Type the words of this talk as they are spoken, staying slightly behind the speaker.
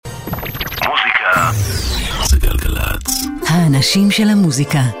האנשים של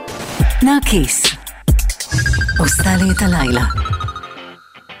המוזיקה. נרקיס עושה לי את הלילה.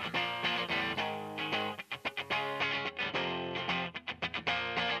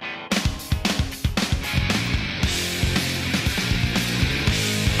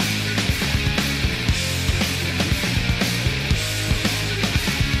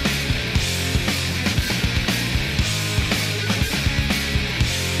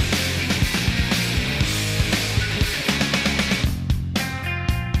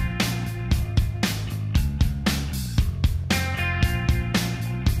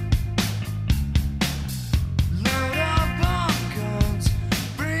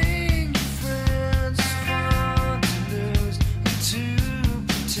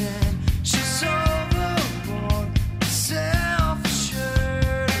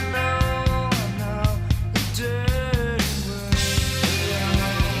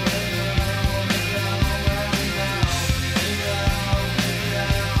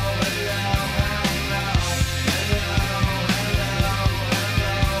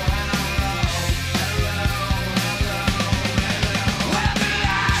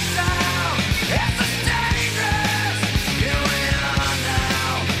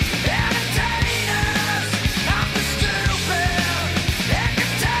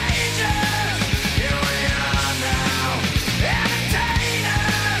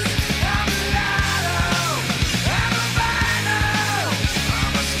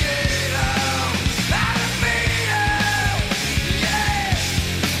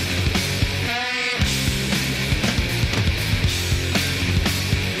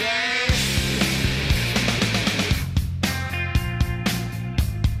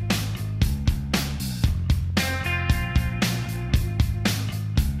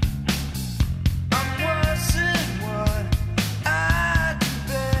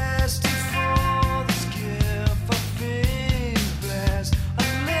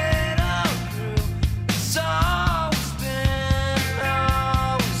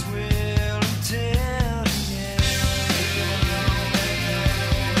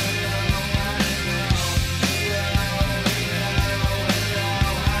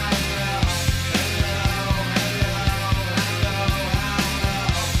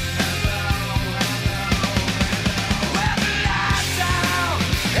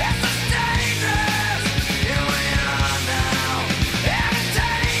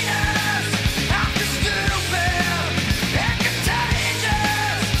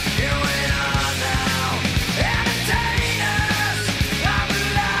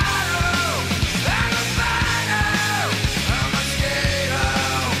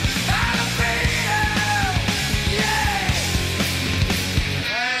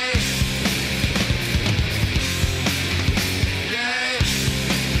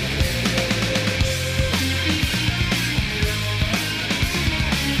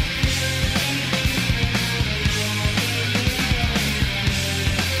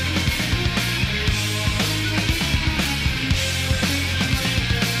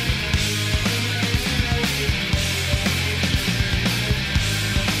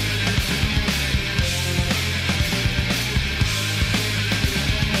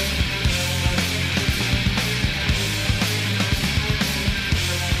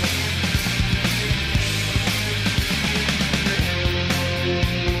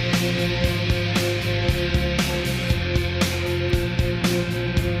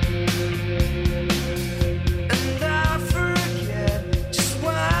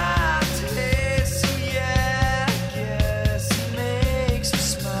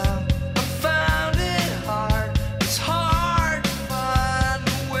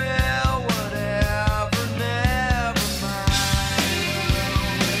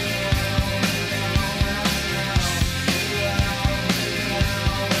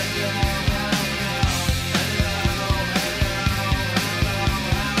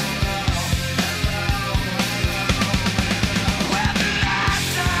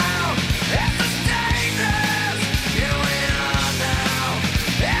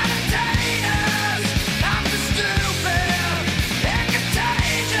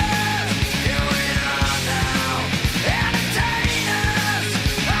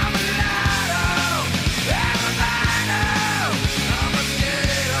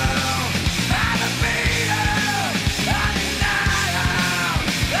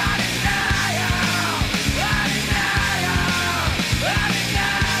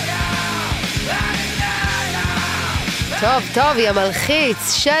 טוב, יא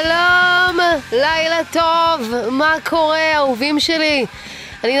מלחיץ, שלום, לילה טוב, מה קורה, אהובים שלי?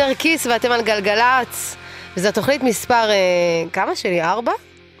 אני נרקיס ואתם על גלגלץ, וזו התוכנית מספר, כמה שלי? 4?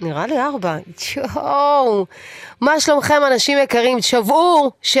 נראה לי 4. צ'ו, מה שלומכם אנשים יקרים?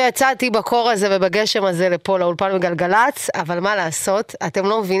 שבעו שיצאתי בקור הזה ובגשם הזה לפה לאולפן בגלגלץ, אבל מה לעשות? אתם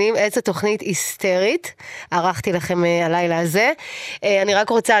לא מבינים איזה תוכנית היסטרית ערכתי לכם הלילה הזה. אני רק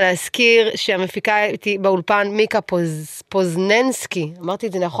רוצה להזכיר שהמפיקה איתי באולפן מיקה פוזננסקי, אמרתי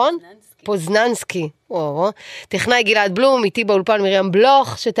את זה נכון? פוזננסקי, טכנאי גלעד בלום, איתי באולפן מרים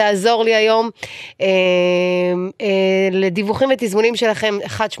בלוך, שתעזור לי היום. לדיווחים ותזמונים שלכם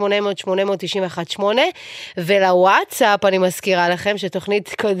 1-800-891-8, ולוואטסאפ אני מזכירה לכם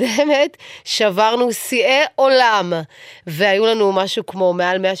שתוכנית קודמת שברנו שיאי עולם, והיו לנו משהו כמו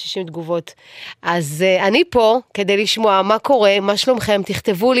מעל 160 תגובות. אז אני פה כדי לשמוע מה קורה, מה שלומכם,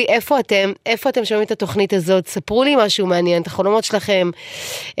 תכתבו לי איפה אתם שומעים את התוכנית הזאת, ספרו לי משהו מעניין, את החלומות שלכם,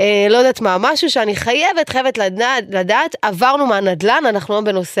 לא יודעת מה, משהו שאני חייבת לדעת, עברנו מהנדלן, אנחנו לא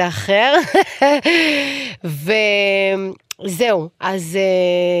בנושא אחר, וזהו, אז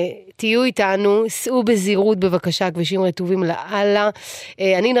תהיו איתנו, סעו בזירות בבקשה, כבישים רטובים לאללה,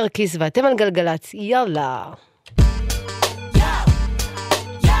 אני נרקיס ואתם על גלגלץ, יאללה.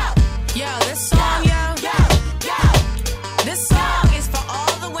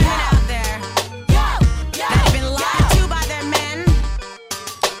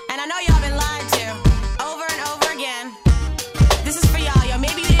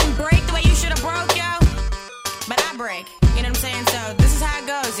 Break. You know what I'm saying? So this is how it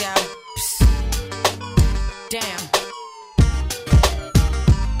goes, yo. Psst. Damn.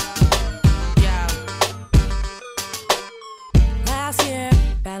 Yo. Last year,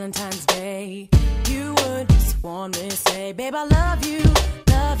 Valentine's Day, you would warmly say, babe, I love you,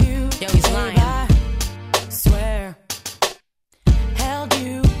 love you. Yo, he's lying. I swear, held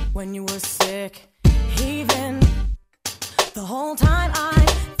you when you were sick, even the whole time I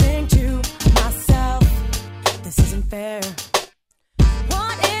think to myself, this isn't fair.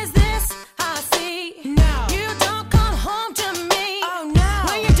 What is this I see? No. You don't come home to me. Oh no.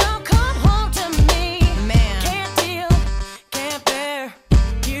 When you don't come home to me. Man. Can't deal, can't bear.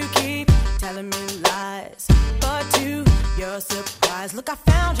 You keep telling me lies. But to your surprise, look, I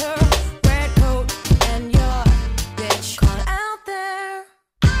found her. Red coat and your bitch caught out there.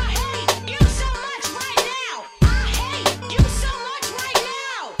 I hate you so much right now. I hate you so much right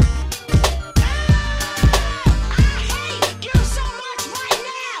now.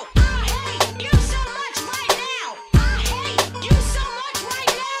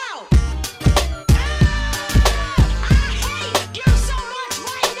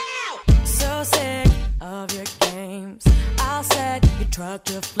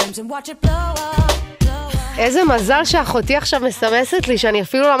 איזה מזל שאחותי עכשיו מסמסת לי שאני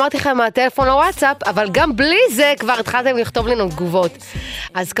אפילו לא אמרתי לכם מהטלפון לוואטסאפ, אבל גם בלי זה כבר התחלתם לכתוב לנו תגובות.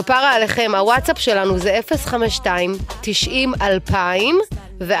 אז כפרה עליכם, הוואטסאפ שלנו זה 052-90-2000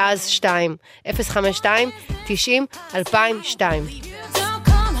 ואז 2. 052-90-2002.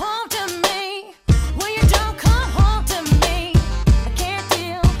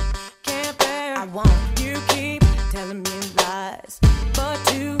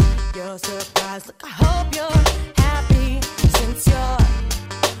 Surprise. Look, I hope you're happy since you're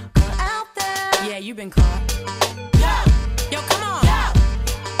caught out there. Yeah, you've been caught. Yo, yo, come on. Yo,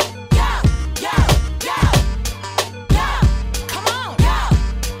 yo, yo, yo, yo, come on. Yo,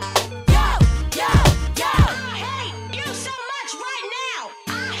 yo, yo, yo. I hate you so much right now.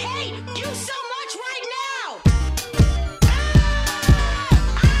 I hate you so much right now.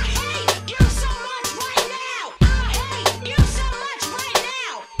 I hate you so much right now. I hate you so much right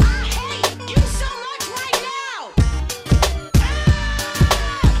now. You so much right now.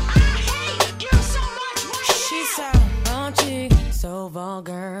 I hate you so much right now. She's so raunchy, so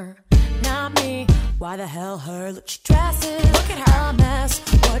vulgar. Not me. Why the hell her? Look, she dresses. Look at her. A mess.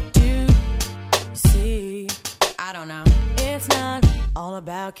 What do you see? I don't know. It's not all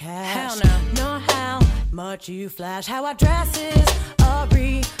about cash. Hell no. Nor how much you flash. How I dress is a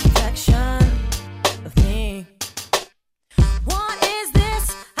reflection of me. What is this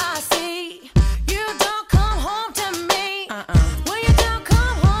I see? You don't come home to me. When you don't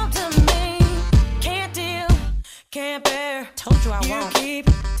come home to me, can't deal, can't bear. Told you I won't. You keep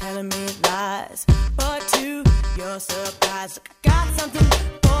telling me lies, but to your surprise, look, I got something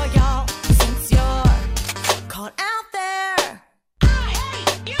for y'all since you're caught out there. I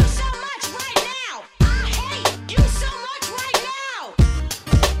hate you so much right now. I hate you so much right now.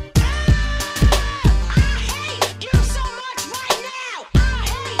 I hate you so much right now. I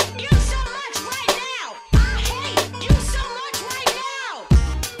hate you so much right now. I hate you so much right now.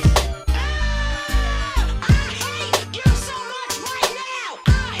 I hate you so much right now.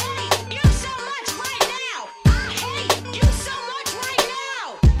 I hate you so much right now. I hate you so much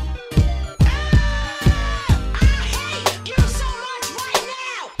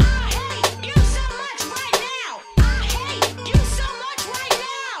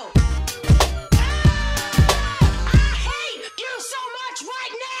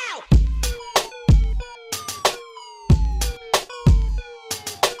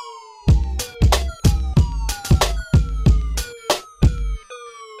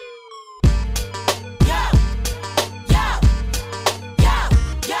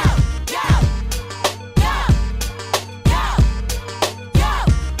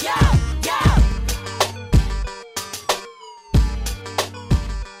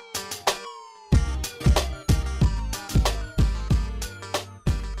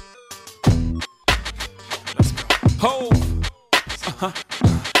Hold.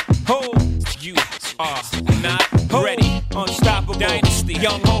 Hold. You are not ready. Unstoppable dynasty.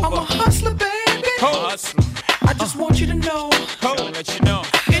 Young Hova. I'm a hustler, baby. Hustler. I just want you to know. Hold. Let you know.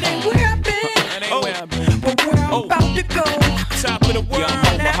 It ain't where I've been. It ain't where I've been. But where I'm about to go. Top of the world.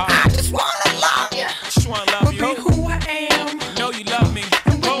 Now I just wanna love you. Just wanna love you. Be who I am. Know you love me.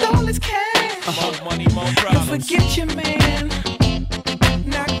 And with all this cash. More money, more problems. You forget your man.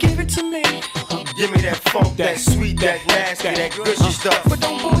 Now give it to me. Give me that funk, that sweet, that nasty, that gushy stuff. But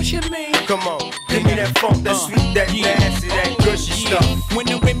don't bullshit me. Come on, give me that funk, that sweet, that nasty, that gushy stuff. When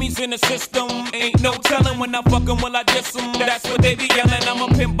the Remy's in the system, ain't no telling when I fuck 'em, will I diss 'em. That's what they be yelling. I'm a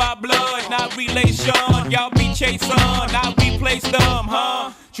pimp by blood, not relation. Y'all be chasing, I replace them,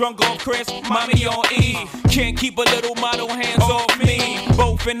 huh? Drunk on Chris, mommy on E. Can't keep a little model hands off me.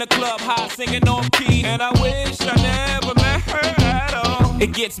 Both in the club, high singing off key. And I wish I never met her at all.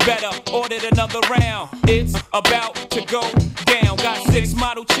 It gets better, ordered another round. It's about to go down. Got 6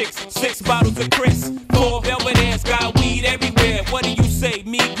 model chicks, 6 bottles of Chris. 4 velvet ass, got weed everywhere. What do you say?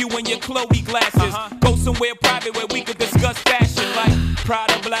 Me, you, and your Chloe glasses. Go somewhere private where we could discuss fashion. Like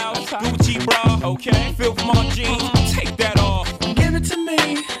Prada blouse, Gucci bra, okay. Filth Mark jeans, take that off. Give it to me.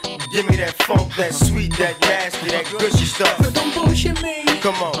 Give me that funk, that sweet, that nasty, that gushy stuff. But don't bullshit me.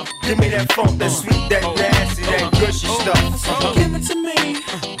 Come on, give me that funk, that sweet, that nasty, that gushy stuff. Give it to me.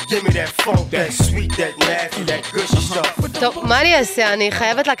 Give me that funk, that sweet, that nasty, that gushy stuff. טוב, מה אני אעשה? אני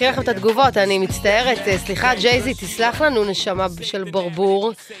חייבת להקריא לכם את התגובות, אני מצטערת. סליחה, ג'ייזי, תסלח לנו, נשמה של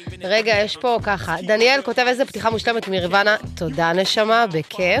ברבור. רגע, יש פה ככה. דניאל כותב איזה פתיחה מושלמת מריבנה. תודה, נשמה,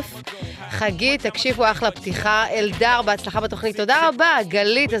 בכיף. חגית, תקשיבו, אחלה פתיחה. אלדר, בהצלחה בתוכנית. תודה רבה.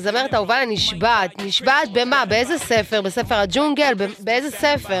 גלית, הזמרת האהובה לנשבעת. נשבעת במה? באיזה ספר? בספר הג'ונגל? באיזה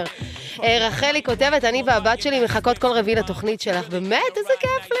ספר? רחלי כותבת, אני והבת שלי מחכות כל רביעי לתוכנית שלך. באמת, איזה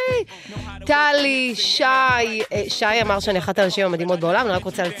כיף לי. טלי, שי אמר שאני אחת האנשים המדהימות בעולם, אני רק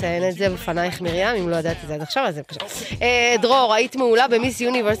רוצה לציין את זה בפנייך מרים, אם לא ידעתי את זה עד עכשיו, אז זה בבקשה. דרור, היית מעולה במיס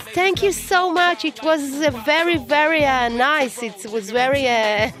יוניברס. Thank you so much. It was very, very nice. It was very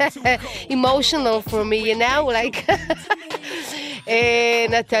emotional for me, you know, like...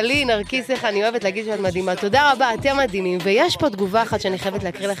 נטלי, נרקיס, איך אני אוהבת להגיד שאת מדהימה. תודה רבה, אתם מדהימים. ויש פה תגובה אחת שאני חייבת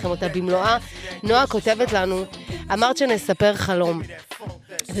להקריא לכם אותה במלואה. נועה כותבת לנו, אמרת שנספר חלום.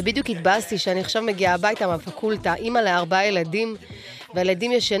 ובדיוק התבאסתי שאני עכשיו מגיעה הביתה מהפקולטה, אמא ל4 ילדים,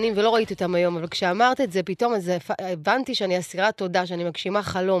 והילדים ישנים ולא ראיתי אותם היום, אבל כשאמרת את זה פתאום, אז הבנתי שאני אסירת תודה, שאני מגשימה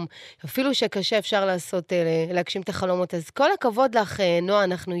חלום. אפילו שקשה אפשר לעשות, להגשים את החלומות. אז כל הכבוד לך, נועה,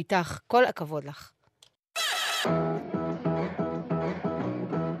 אנחנו איתך. כל הכבוד לך.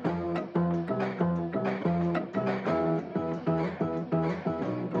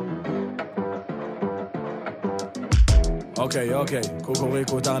 אוקיי,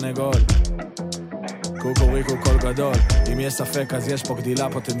 קוקוריקו תרנגול, קוקוריקו קול גדול. אם יש ספק אז יש פה גדילה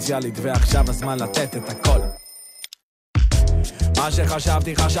פוטנציאלית, ועכשיו הזמן לתת את הכל. מה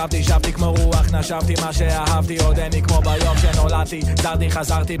שחשבתי, שבתי כמו רוח, נשבתי מה שאהבתי, עוד איני כמו ביום שנולדתי. זרתי,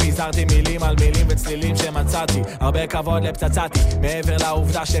 חזרתי, ביזרתי מילים על מילים וצלילים שמצאתי. הרבה כבוד לפצצתי, מעבר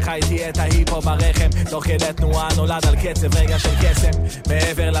לעובדה שחייתי את ההיפו ברחם. תוך כדי תנועה נולד על קצב רגע של קסם.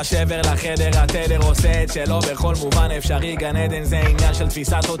 מעבר לשבר לחדר, התדר עושה את שלו בכל מובן אפשרי. גן עדן זה עניין של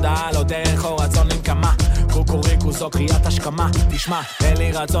תפיסת הודעה, לא דרך או רצון לנקמה. קוקוריקו זו קריאת השכמה, תשמע, אין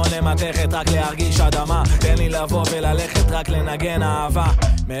לי רצון למתכת, רק להרגיש אדמה. תן לי לבוא וללכת, רק לנגן אהבה.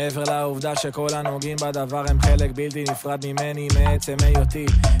 מעבר לעובדה שכל הנוגעים בדבר הם חלק בלתי נפרד ממני, מעצם היותי.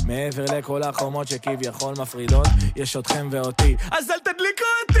 מעבר לכל החומות שכביכול מפרידות, יש אתכם ואותי. אז אל תדליקו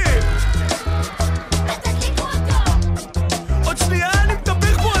אותי! אל תדליקו אותו! עוד שנייה אני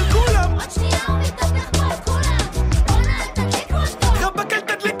מתהפך פה על כולם! עוד שנייה הוא מתהפך פה על כולם! בוא'נה, אל תדליקו אותו! רבק אל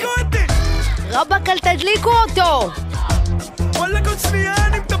תדליקו אותי! רבק אל תדליקו אותו! וואלה עוד שנייה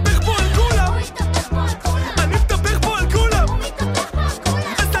אני מתהפך פה על כולם! הוא מתהפך פה על כולם! אני מתהפך פה על כולם! הוא מתהפך פה על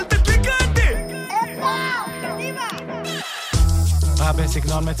כולם! אז אל תדליקו אותי! רע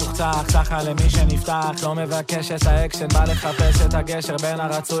בסגנון מצוחצח, סחה למי שנפתח, לא מבקש את האקשן, בא לחפש את הגשר בין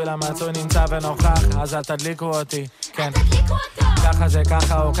הרצוי למצוי, נמצא ונוכח, אז אל תדליקו אותי, כן. אל תדליקו אותו! ככה זה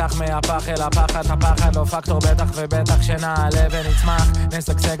ככה או כך מהפך אל הפחד, הפחד לא פקטור בטח ובטח שנעלה ונצמח,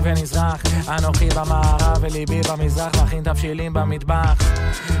 נסגסג ונזרח, אנוכי במערב וליבי במזרח, מכין תבשילים במטבח,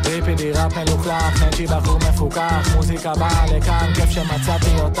 ריפידי ראפ מלוכלך, נצ'י בחור מפוקח, מוסיקה באה לכאן, כיף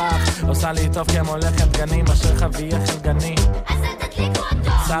שמצאתי אותך, עושה לי טוב כמו לחם דגנים, אשר חוויה חלגני. אז אל תדליקו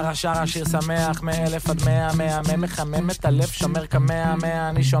אותו! שרה שרה שיר שמח, 1,000 עד 100, 100, מחמם את הלב, שומר כמאה, 100,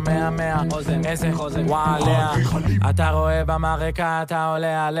 אני שומע 100, איזה וואליה, אתה רואה במרקע, אתה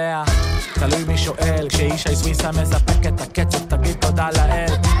עולה עליה, תלוי מי שואל, כשאיש היסוויסה מספק את הקצב, תגיד תודה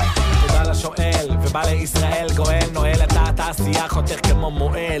לאל, תודה לשואל, בא לישראל גואל, נועל את התעשייה, חותך כמו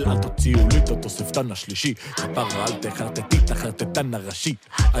מועל. אל תוציאו לי את התוספתן השלישי, כפרה אל תחרטטי את החרטטן הראשי.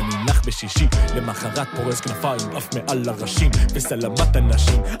 אני נח בשישי, למחרת פורס כנפיים, אף מעל הראשים, וסלמת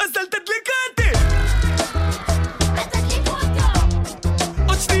אנשים. אז אל תדליקה אותי! ותדליקו אותו!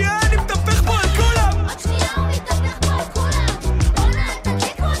 עוד שנייה אני מתהפך פה על כולם! עוד שנייה הוא מתהפך פה על כולם! בואנה, אל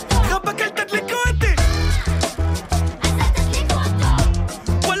תדליקו אותו! רבק אל תדליקו אותי! אז אל תדליקו אותו!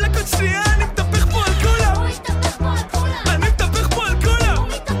 וואלק עוד שנייה אני מתהפך פה על כולם! הוא יתהפך פה על כולם! אני מתהפך פה על כולם! הוא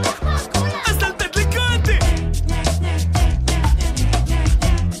מתהפך פה על כולם! אז אל תדליקו אותי!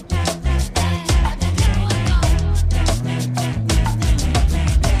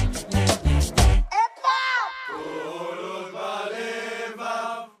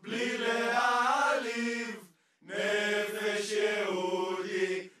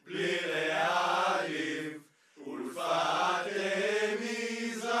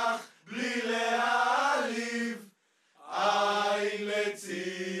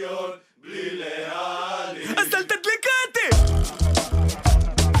 אז אל תדליקו אותי!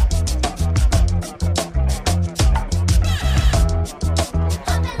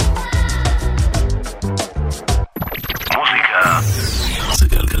 מוסיקה זה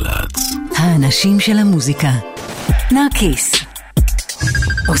גלגלצ. האנשים של המוזיקה. נרקיס.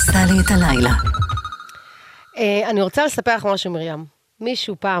 עושה לי את הלילה. אני רוצה לספר לך משהו, מרים.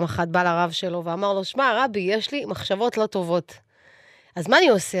 מישהו פעם אחת בא לרב שלו ואמר לו, שמע, רבי, יש לי מחשבות לא טובות. אז מה אני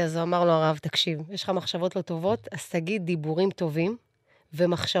עושה? אז הוא אמר לו הרב, תקשיב, יש לך מחשבות לא טובות, אז תגיד דיבורים טובים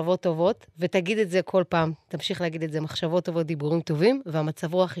ומחשבות טובות, ותגיד את זה כל פעם. תמשיך להגיד את זה, מחשבות טובות, דיבורים טובים,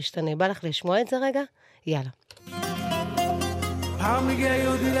 והמצב רוח ישתנה. בא לך לשמוע את זה רגע? יאללה. פעם הגיע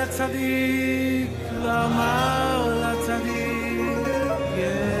יהודי לצדיק, ואמר לצדיק,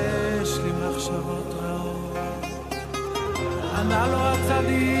 יש לי מחשבות רעות. ענה לו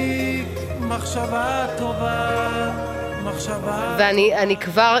הצדיק, מחשבה טובה, מחשבה... ואני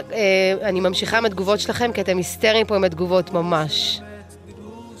כבר, אני ממשיכה עם התגובות שלכם, כי אתם היסטריים פה עם התגובות ממש.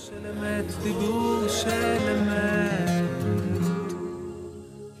 דיבור של אמת, דיבור של אמת,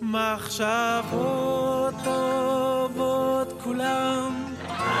 מחשבות טובות כולם.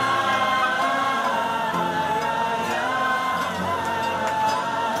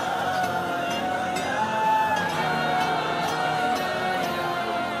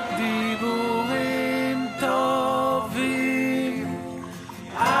 דיבורים טובים,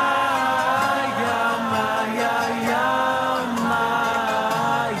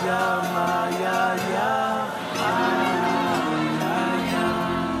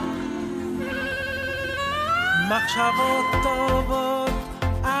 מחשבות טובות,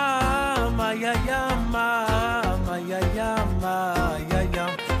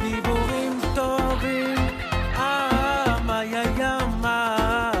 דיבורים טובים, מחשבות טובות,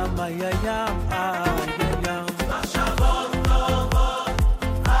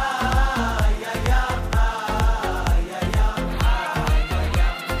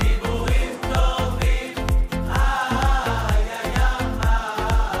 דיבורים טובים,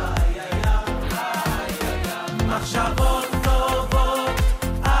 מחשבות טובות,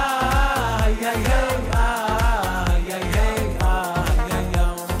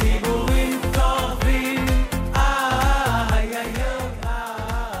 דיבורים טובים,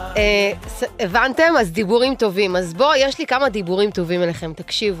 הבנתם? אז דיבורים טובים. אז בוא, יש לי כמה דיבורים טובים אליכם,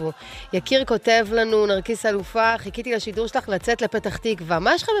 תקשיבו. יקיר כותב לנו, נרקיס אלופה, חיכיתי לשידור שלך לצאת לפתח תקווה.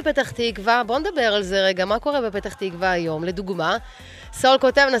 מה יש לך בפתח תקווה? בוא נדבר על זה רגע, מה קורה בפתח תקווה היום? לדוגמה, סול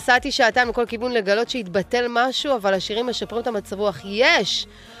כותב, נסעתי שעתיים מכל כיוון לגלות שהתבטל משהו, אבל השירים משפרים את המצב רוח. יש!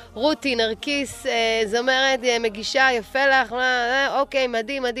 רותי, נרקיס, זמרת, מגישה, יפה לך, אוקיי,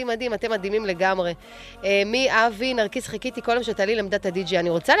 מדהים, מדהים, מדהים, אתם מדהימים לגמרי. מי אבי, נרקיס, חיכיתי כל יום שתעלי לעמדת הדי-ג'יי. אני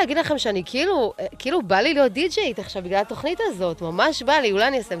רוצה להגיד לכם שאני כאילו בא לי להיות די-ג'יית עכשיו בגלל התוכנית הזאת, ממש בא לי, אולי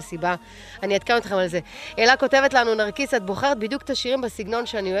אני אעשה מסיבה, אני אתקן אתכם על זה. אלה כותבת לנו, נרקיס, את בוחרת בדיוק את השירים בסגנון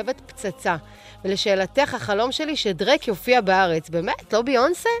שאני אוהבת, פצצה. ולשאלתך, החלום שלי שדרק יופיע בארץ. באמת? לא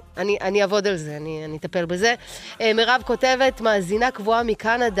ביונסה? אני אעבוד על זה, אני אטפל בזה. מירב כותבת, מאזינה קבועה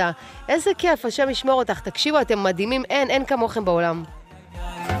מקנדה. איזה כיף, השם ישמור אותך. תקשיבו, אתם מדהימים, אין כמוכם בעולם.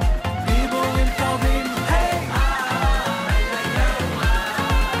 דיבורים טובים, מחשבות טובות,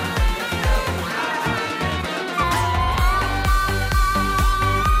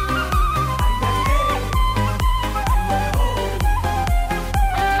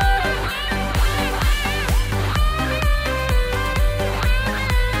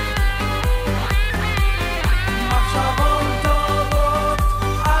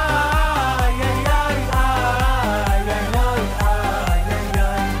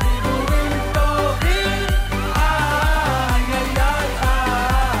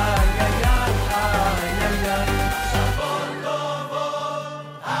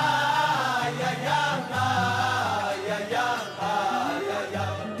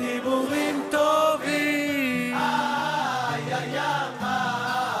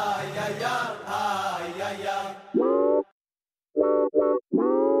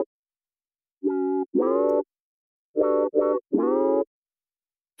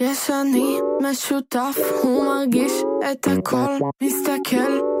 יש אני משותף, הוא מרגיש את הכל,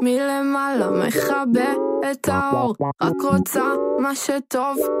 מסתכל מלמעלה, מחבא את האור, רק רוצה מה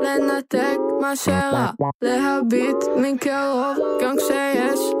שטוב, לנתק מה שרע, להביט מקרוב, גם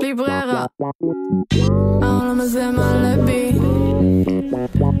כשיש לי ברירה. העולם הזה מלא בי,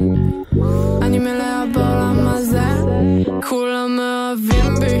 אני מלאה בעולם הזה, כולם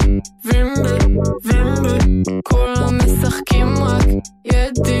אוהבים בי, כולם משחקים רק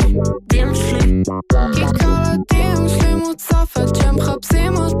ידידים שלי, כי כל הדין שלי מוצפת שהם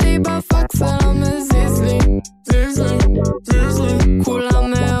מחפשים אותי בפקס ולא מזיז לי,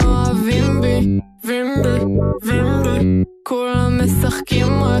 כולם אוהבים בי, כולם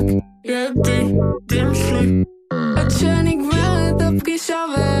משחקים רק ידידים שלי, עד שנגמרת הפגישה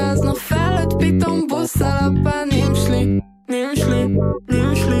ואז נופלת פתאום בוס על הפנים שלי,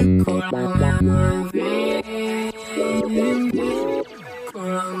 כולם אוהבים בי,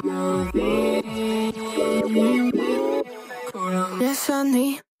 כולם אוהבים בי, יש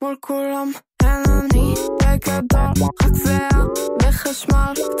אני מול כולם, אין אני בגדול, רק זהר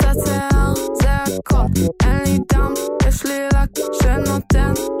וחשמל, קצת זהר, זה הכל, אין לי דם, יש לי רק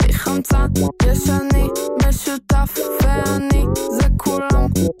שנותן לי חמצן, יש אני משותף ואני זה כולם,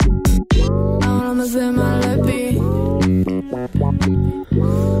 העולם הזה מלא בי,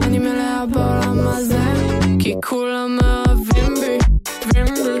 אני מלאה בעולם הזה, כי כולם אוהבים בי,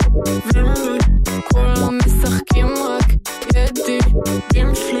 כולם משחקים רק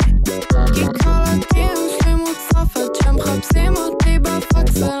ידידים שלי, כי כל הדין שלי מוצפת שהם מחפשים אותי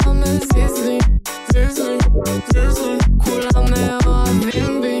בפקס ולא מזיז לי, כולם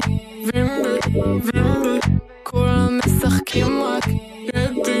אוהבים בי, כולם משחקים רק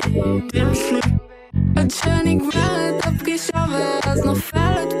ידידים שלי, עד שנגמרת הפגישה ואז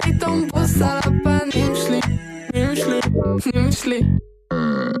נופלת פתאום בוס על הפנים שלי, שלי.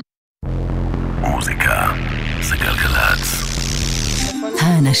 מוזיקה זה גלגלצ.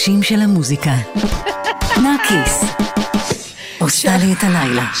 האנשים של המוזיקה. נרקיס. עושה לי את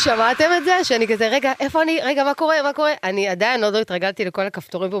הלילה. שמעתם את זה? שאני כזה, רגע, איפה אני? רגע, מה קורה? אני עדיין עוד לא התרגלתי לכל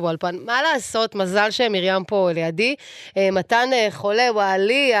הכפתורים פה באולפן. מה לעשות? מזל שמרים פה לידי. מתן חולה,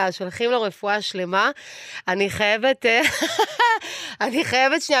 וואליה, שולחים לו רפואה שלמה. אני חייבת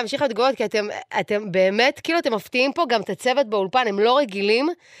שנייה להמשיך לתגובות, כי אתם באמת, כאילו אתם מפתיעים פה גם את הצוות באולפן, הם לא רגילים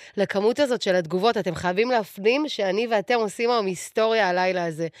לכמות הזאת של התגובות. אתם חייבים להפנים שאני ואתם עושים היום היסטוריה הלילה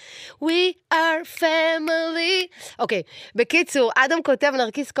הזה. We are family. אוקיי, בקיצור, אדם כותב,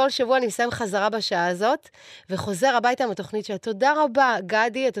 נרקיס, כל שבוע אני מסיים חזרה בשעה הזאת, וחוזר הביתה מהתוכנית שלה. תודה רבה,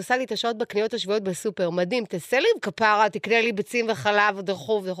 גדי, את עושה לי את השעות בקניות השבועיות בסופר. מדהים, תעשה לי כפרה, תקנה לי ביצים וחלב,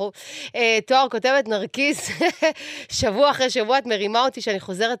 דחוף. תואר כותבת, נרקיס, שבוע אחרי שבוע את מרימה אותי שאני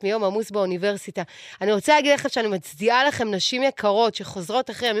חוזרת מיום עמוס באוניברסיטה. אני רוצה להגיד לכם שאני מצדיעה לכם נשים יקרות, שחוזרות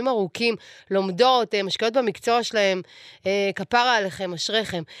אחרי ימים ארוכים, לומדות, משקיעות במקצוע שלהם, כפרה עליכם,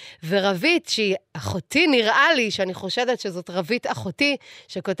 אשריכם. ורבית, שהיא אחותי, נראה לי שאני חושדת שזאת רבית אחותי,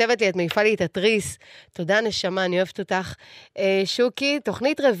 שכותבת לי, את מעיפה לי את התריס. תודה נשמה, אני אוהבת אותך. שוקי,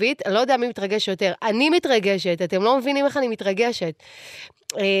 תוכנית רבית, אני לא יודע מי מתרגש יותר. אני מתרגשת, אתם לא מבינים איך אני מתרגשת.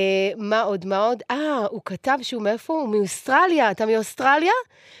 מה עוד? הוא כתב שהוא מאיפה? הוא מאוסטרליה. אתה מאוסטרליה?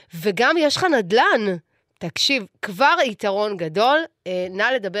 וגם יש לך נדלן. תקשיב, כבר יתרון גדול, נא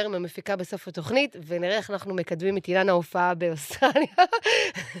לדבר עם המפיקה בסוף התוכנית, ונראה איך אנחנו מקדמים את אילן ההופעה באוסטרליה.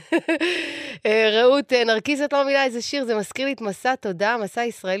 רעות, נרקיס, את לא מילה איזה שיר, זה מזכיר לי את מסע תודה, מסע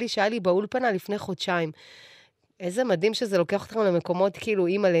ישראלי שהיה לי באולפנה לפני חודשיים. איזה מדהים שזה לוקח אתכם למקומות כאילו,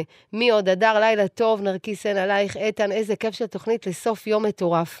 אימא'לה, מי עוד אדר, לילה טוב, נרקיס אין עלייך, איתן, איזה כיף של תוכנית לסוף יום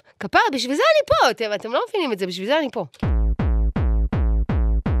מטורף. כפרה, בשביל זה אני פה, אתם לא מבינים את זה, בשביל זה אני פה.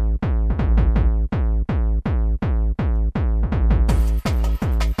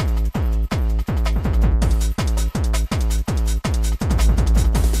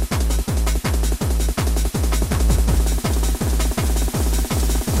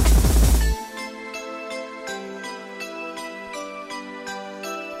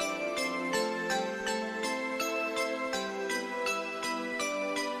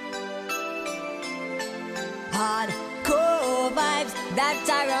 Hardcore vibes that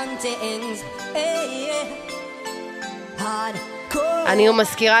are running. Hardcore. אני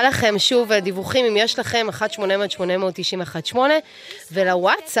מזכירה לכם שוב דיווחים, אם יש לכם 1-800-890-18,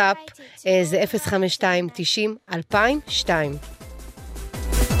 ולוואטסאפ זה 052-90-2002.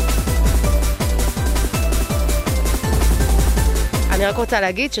 אני רק רוצה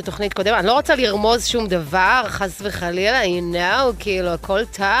להגיד שתוכנית קודמת, אני לא רוצה לרמוז שום דבר, חס וחלילה, כאילו, הכל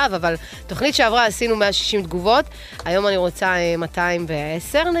טוב, אבל תוכנית שעברה עשינו 160 תגובות, היום אני רוצה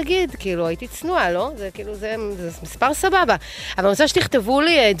 210 נגיד, כאילו, הייתי צנועה, לא? זה כאילו, זה מספר סבבה. אבל אני רוצה שתכתבו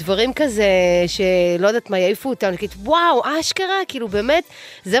לי דברים כזה, שלא יודעת מה יעיפו אותם, נגיד, וואו, אשכרה, כאילו, באמת,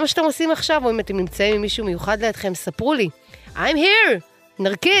 זה מה שאתם עושים עכשיו, או אם אתם נמצאים עם מישהו מיוחד לידכם, ספרו לי. I'm here!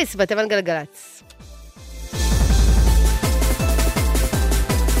 נרקיס, ואתם על גלגלץ.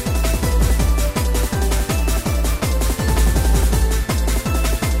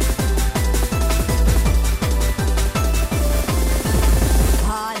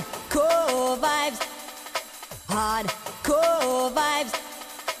 Hardcore vibes,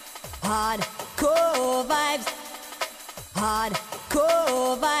 hardcore vibes,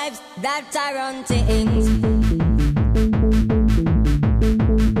 hardcore vibes, that I run things.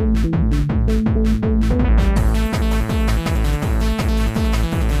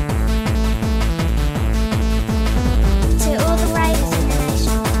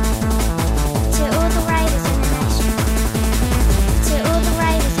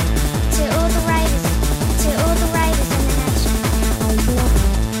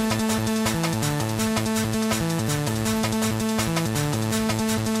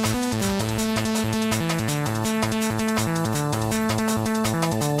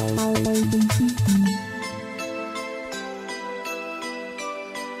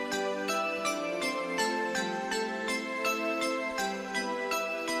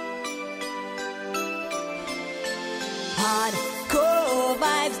 Hardcore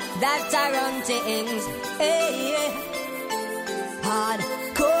vibes, that's our run things. Hey, yeah.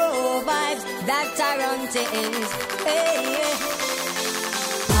 Hardcore vibes, that's our run things. Hey, yeah.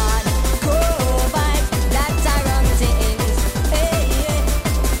 Hardcore vibes, that's our run things. Hey, yeah.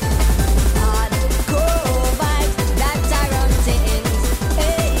 Hardcore vibes, that's our run things.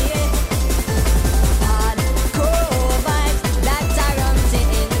 Hey, yeah. Hardcore vibes, that's our run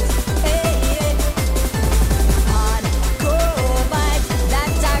things. Hey, yeah. Hardcore vibes,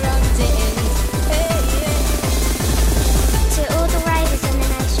 that's our run things. Hey, yeah. To all the riders in the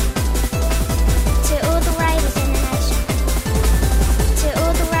nation. To all the riders in the nation. To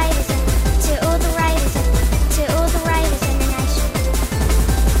all the riders in, to all the riders in, to all the riders in the nation.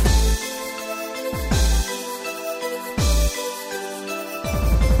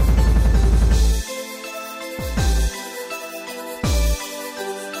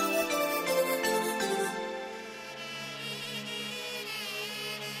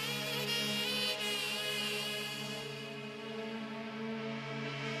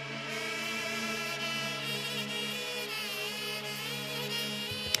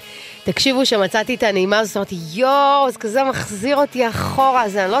 תקשיבו שמצאתי את הנעימה הזאת, אמרתי, יואו, זה כזה מחזיר אותי אחורה,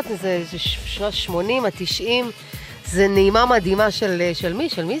 זה, אני לא יודעת, זה שנות 80, ה-90, זה נעימה מדהימה של מי?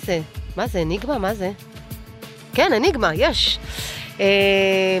 של מי זה? מה זה, אניגמה? מה זה? כן, אניגמה, יש.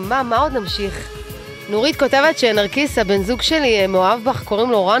 מה עוד נמשיך? נורית כותבת שנרקיס, הבן זוג שלי, מאוהב בך,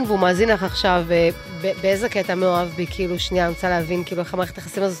 קוראים לו רן, והוא מאזין לך עכשיו, באיזה קטע מאוהב בי, כאילו, שנייה, אני רוצה להבין, כאילו, איך המערכת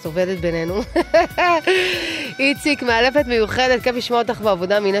היחסים הזאת עובדת בינינו. איציק, מאלפת מיוחדת, כיף לשמוע אותך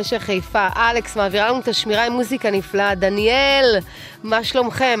בעבודה מנשר חיפה. אלכס, מעבירה לנו את השמירה עם מוזיקה נפלאה. דניאל, מה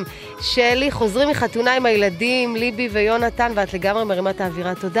שלומכם? שלי, חוזרים מחתונה עם הילדים, ליבי ויונתן, ואת לגמרי מרימה את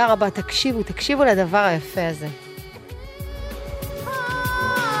האווירה. תודה רבה, תקשיבו לדבר היפה הזה.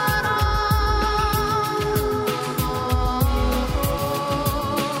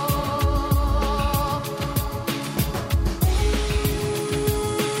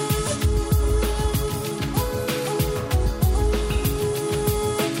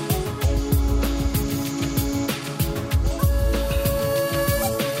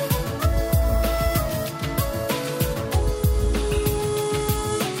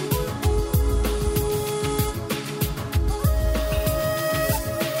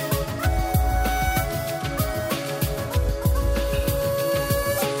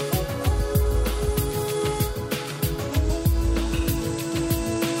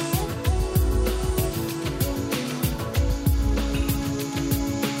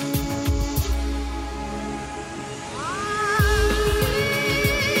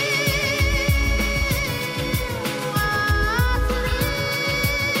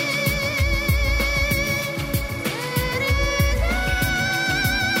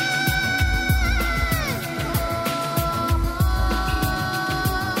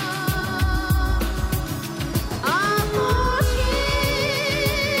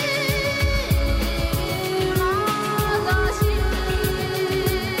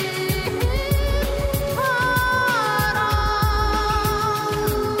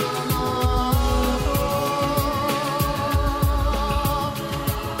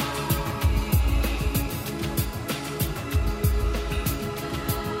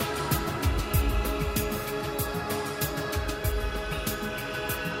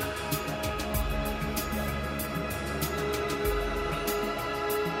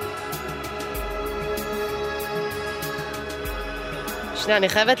 שנייה, אני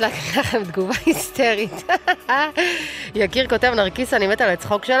חייבת להקריא לכם תגובה היסטרית. יקיר כותב, נרקיס, אני מת על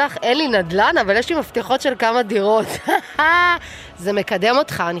הצחוק שלך, אין לי נדלן, אבל יש לי מפתחות של כמה דירות. זה מקדם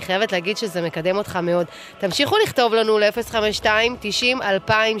אותך, אני חייבת להגיד שזה מקדם אותך מאוד. תמשיכו לכתוב לנו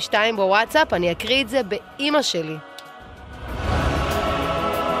ל-052-90-2002 בוואטסאפ, אני אקריא את זה באמא שלי.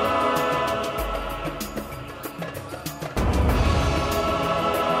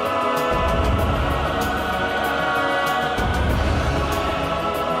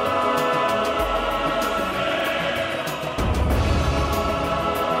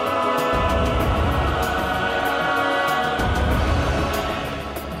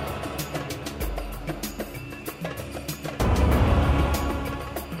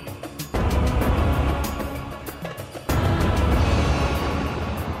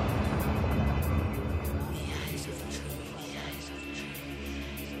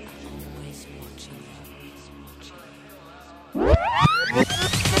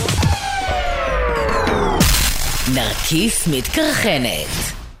 נרקיס מתקרחנת.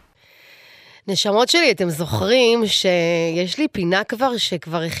 נשמות שלי, אתם זוכרים שיש לי פינה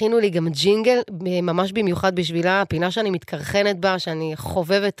שכבר הכינו לי גם ג'ינגל, ממש במיוחד בשבילה, פינה שאני מתקרחנת בה, שאני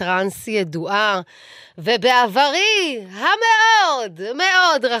חובבת טרנסי ידועה, ובעברי המאוד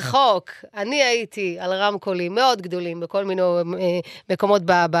מאוד רחוק, אני הייתי על רמקולים מאוד גדולים, בכל מיני מקומות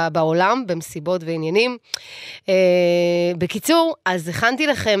בעולם, במסיבות ועניינים. בקיצור, אז הכנתי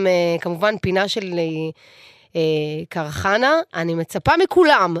לכם כמובן פינה של קרחנה, אני מצפה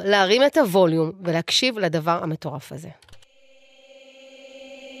מכולם להרים את הווליום ולהקשיב לדבר המטורף הזה.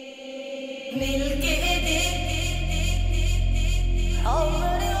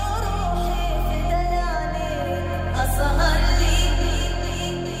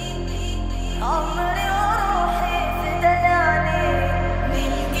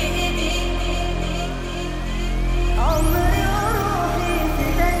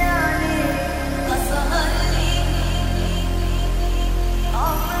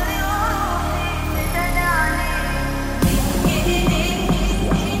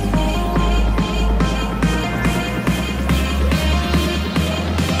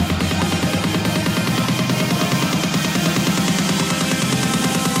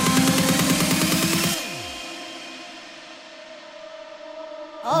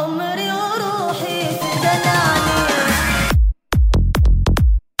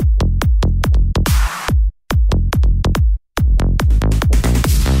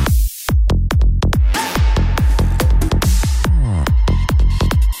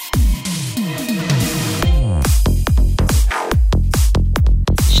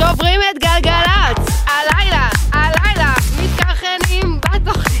 שוברים את גלגלצ, הלילה, מתקרחנים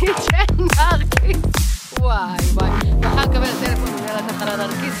בתוכנית של נרקיס. וואי, מחר קבל טלפון מנהל התחנה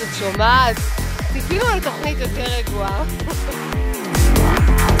נרקיס, את שומעת? ציפינו על תוכנית יותר רגועה.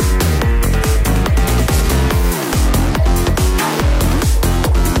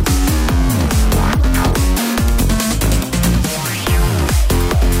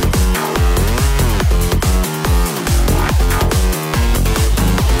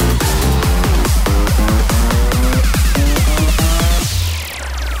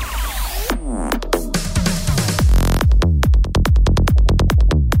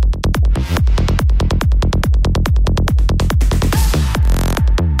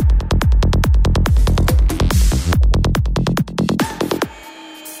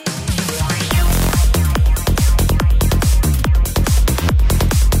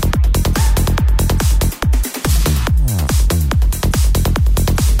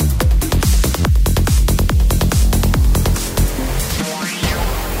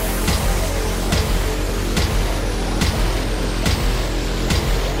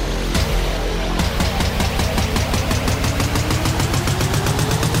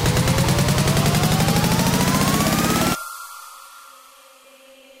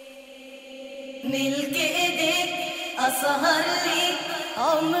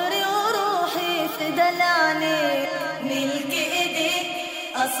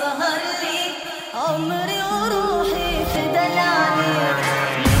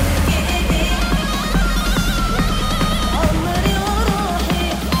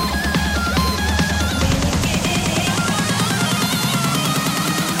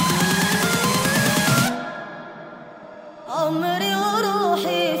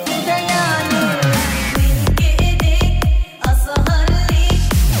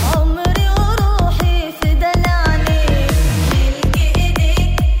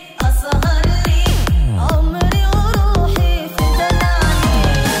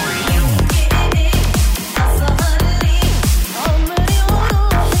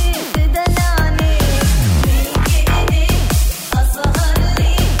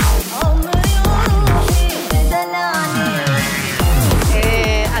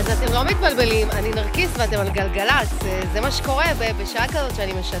 נרקיס ואתם על גלגלץ, זה מה שקורה בשעה כזאת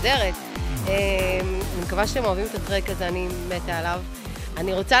שאני משדרת. אני מקווה שאתם אוהבים את הטרק הזה, אני מתה עליו.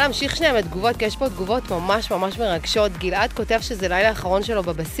 אני רוצה להמשיך שניהם את תגובות, כי יש פה תגובות ממש ממש מרגשות. גלעד כותב שזה לילה האחרון שלו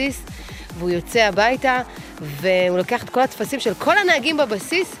בבסיס, והוא יוצא הביתה, והוא לוקח את כל התפסים של כל הנהגים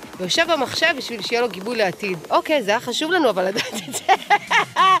בבסיס, ויושב במחשב בשביל שיהיה לו גיבוי לעתיד. אוקיי, זה היה חשוב לנו, אבל לדעת את זה.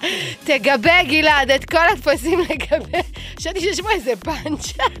 תגבה, גלעד, את כל התפסים לגבי. חשבתי שיש פה איזה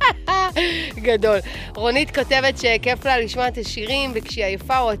פאנץ' גדול. רונית כותבת שכיף לה לשמוע את השירים, וכשהיא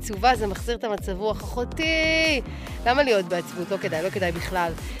עייפה או עצובה זה מחזיר את המצב רוח. אחותי, למה להיות בעצבות? לא כדאי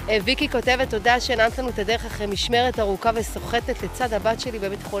בכלל. ויקי כותבת, תודה שנעת לנו את הדרך אחרי משמרת ארוכה וסוחטת לצד הבת שלי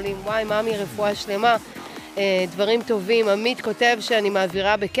בבית חולים. וואי, מאמי, רפואה שלמה. דברים טובים. עמית כותב שאני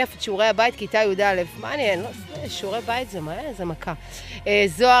מעבירה בכיף את שיעורי הבית כיתה י"א. מעניין, לא, שיעורי בית זה מכה.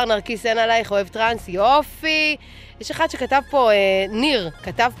 זוהר, נרקיס אין עלייך, אוהב טרנס, יופי. יש אחד שכתב פה, ניר,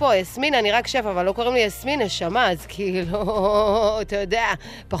 כתב פה, יסמין, אני רק שף, אבל לא קוראים לי יסמין, נשמה, אז כאילו, אתה יודע,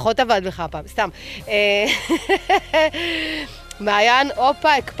 פחות עבד לך הפעם, סתם. מעיין,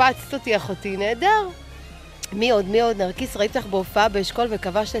 אופה, הקפצת אותי אחותי, נהדר. מי עוד, נרקיס, ראית לך בהופעה באשכול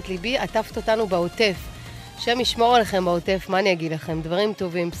וכבשת את ליבי, עטפת אותנו בעוטף. שם ישמור עליכם בעוטף, מה אני אגיד לכם? דברים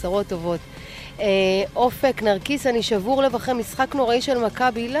טובים, בשורות טובות. אופק, נרקיס, אני שבור לב אחרי משחק נוראי של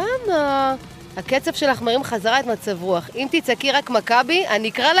מכבי, למה? הקצב שלך מרים חזרה את מצב רוח. אם תצעקי רק מכבי, אני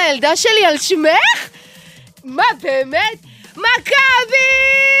אקרא לילדה שלי על שמך? מה, באמת? מכבי!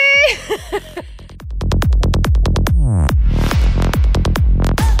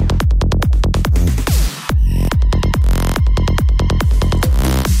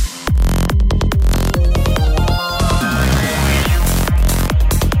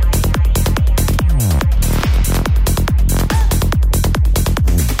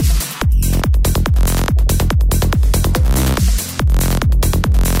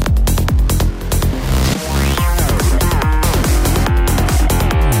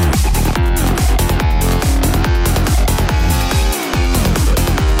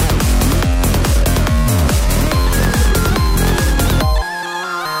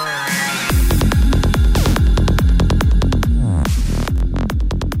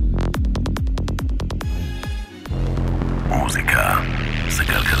 מוסיקה זה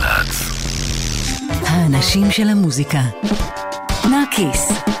גלגלץ. האנשים של המוזיקה. נרקיס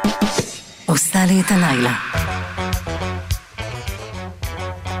עושה לי את הלילה.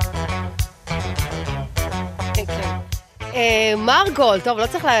 מרגול, טוב, לא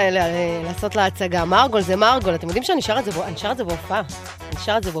צריך לעשות לה הצגה. מרגול זה מרגול, אתם יודעים שאני שר את זה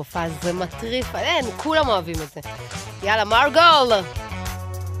בהופעה. זה מטריף, כולם אוהבים את זה. יאללה, מרגול!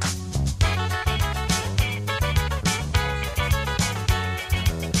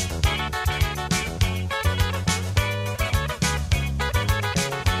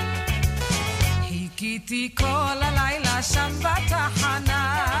 חיכיתי כל הלילה שם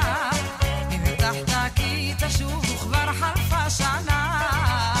בתחנה, הבטחת כי תשוב וכבר חלפה שנה.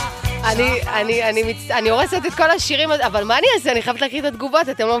 אני הורסת את כל השירים, אבל מה אני אעשה? אני חייבת להקריא את התגובות,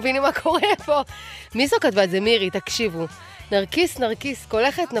 אתם לא מבינים מה קורה פה. מי זו כתבה? זה מירי, תקשיבו. נרקיס,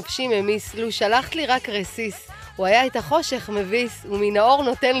 קולכת נפשי ממיס, לו שלחת לי רק רסיס. הוא היה את החושך מביס, ומן האור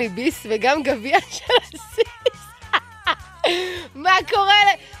נותן לי ביס, וגם גביע של הסיס. מה קורה?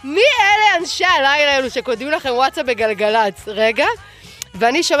 מי אלה אנשי הלילה האלו שכותבים לכם וואטסאפ בגלגלץ? רגע,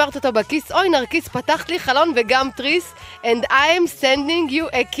 ואני שומרת אותו בכיס. אוי, נרקיס, פתחת לי חלון וגם תריס, and I am sending you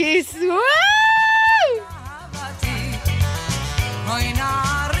a kiss. אוי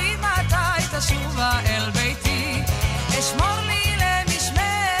נערי מתי תשובה אל ביתי, אשמור לי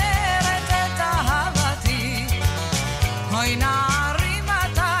למשמרת את אהבתי. אוי נערי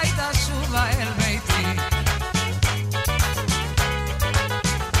מתי תשובה אל ביתי.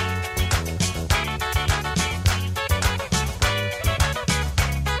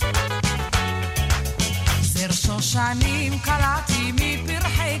 זר שושנים קלעתי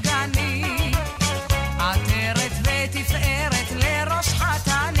מפרחי גני, עטרת ותפארת לראש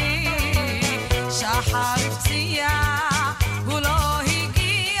חתני, שחר הפציע הוא לא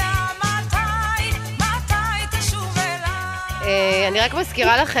הגיע, מתי תשוב אליי. אני רק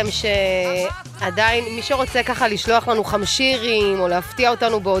מזכירה לכם שעדיין מי שרוצה ככה לשלוח לנו חמשירים או להפתיע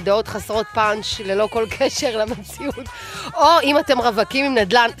אותנו בהודעות חסרות פאנץ' ללא כל קשר למציאות, או אם אתם רווקים עם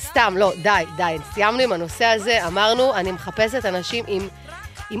נדלן, סתם, לא, די, סיימנו עם הנושא הזה, אמרנו, אני מחפשת אנשים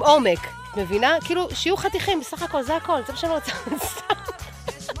עם עומק, את מבינה? כאילו, שיהיו חתיכים, בסך הכל, זה הכל, זה מה שאני רוצה,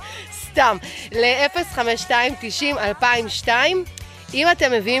 סתם, ל-052-90-2002, אם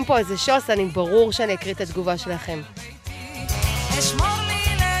אתם מביאים פה איזה שוס, אני ברור שאני אקריא את התגובה שלכם. אשמור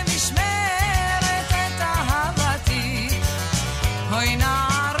לי למשמרת את אהבתי, אוי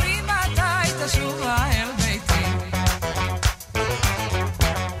נערי מתי תשובה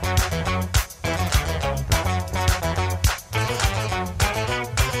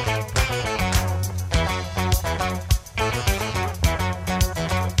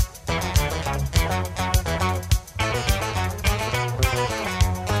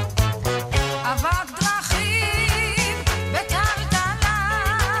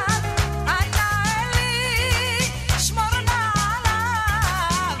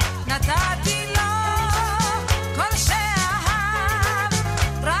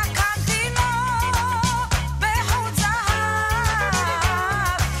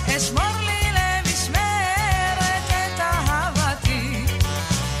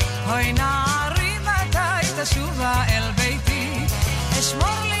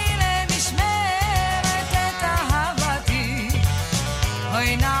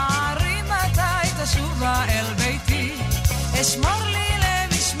אוי נערי מתי תשובה אל ביתי, אשמור לי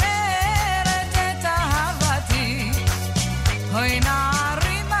למשמרת את אהבתי. אוי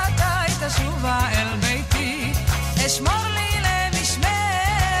נערי מתי תשובה אל ביתי, אשמור לי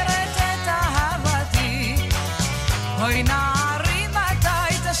למשמרת את אהבתי. אוי נערי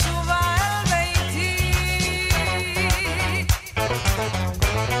מתי תשובה אל ביתי.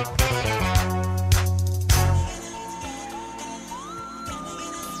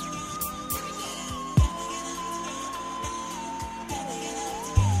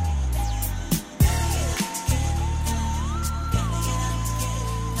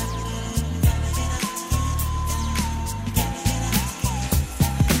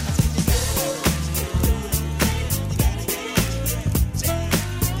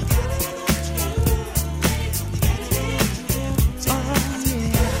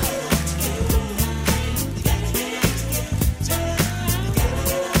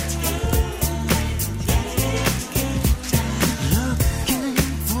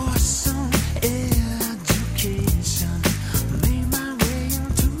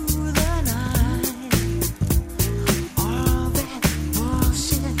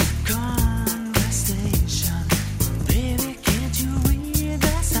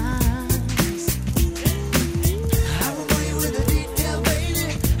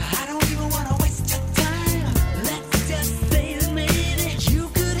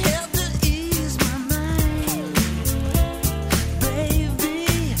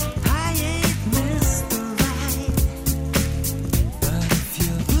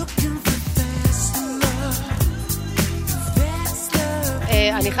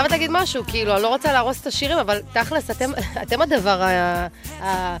 אני חייבת להגיד משהו, כאילו, אני לא רוצה להרוס את השירים, אבל תכלס, אתם הדבר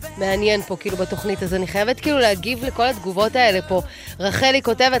המעניין פה, כאילו, בתוכנית, אז אני חייבת כאילו להגיב לכל התגובות האלה פה. רחלי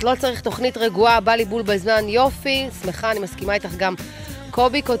כותבת, לא צריך תוכנית רגועה, בא לי בול בזמן, יופי, שמחה, אני מסכימה איתך גם.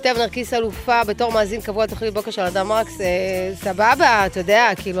 קובי כותב, נרקיס אלופה, בתור מאזין קבוע תוכנית בוקר של אדם מרקס, סבבה, אתה יודע,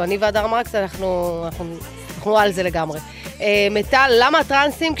 כאילו, אני ואדם מרקס, אנחנו על זה לגמרי. מטל, למה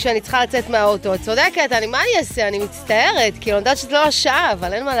הטרנסים כשאני צריכה לצאת מהאוטו? את צודקת, מה אני אעשה? אני מצטערת, כאילו, אני יודעת שזה לא השעה,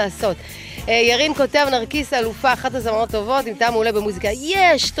 אבל אין מה לעשות. ירין כותב, נרקיס אלופה, אחת הזמרות טובות, עם טעם מעולה במוזיקה.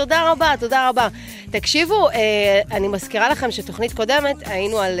 יש, תודה רבה, תודה רבה. תקשיבו, אני מזכירה לכם שתוכנית קודמת,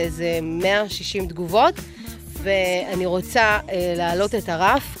 היינו על איזה 160 תגובות, ואני רוצה להעלות את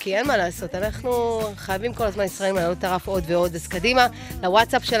הרף, כי אין מה לעשות, אנחנו חייבים כל הזמן ישראלים להעלות את הרף עוד ועוד, אז קדימה,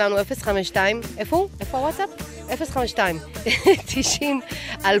 לוואטסאפ שלנו 052, איפה הוואטסאפ? 052, 90,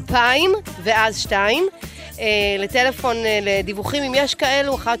 2000 ואז 2, לטלפון, לדיווחים אם יש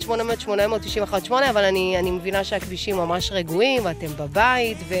כאלו, 1-800-891-8, אבל אני מבינה שהכבישים ממש רגועים, ואתם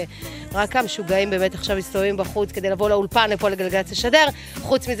בבית, ורק המשוגעים באמת עכשיו מסתובבים בחוץ כדי לבוא לאולפן, לפה לגלגלצ לשדר,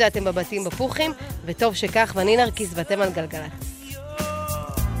 חוץ מזה אתם בבתים בפוחים, וטוב שכך, ואני נרקיס ואתם על גלגלצ.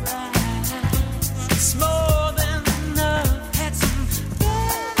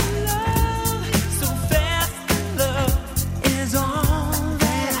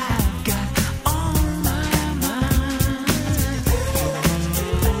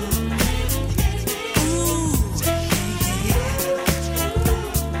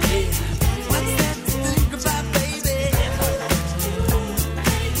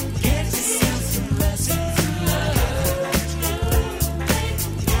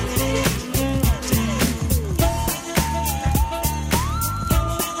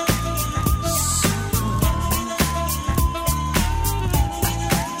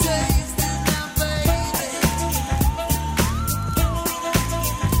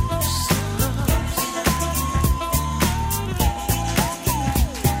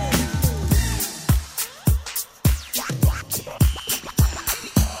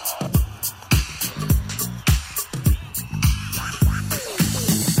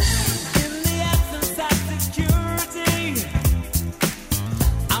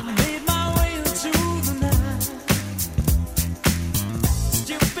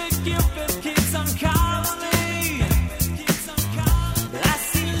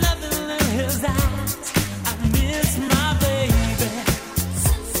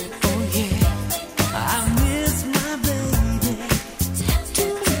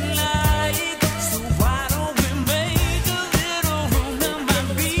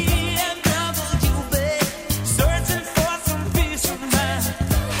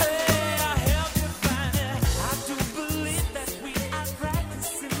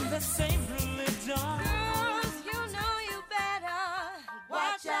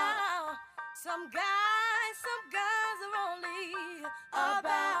 Some guys are only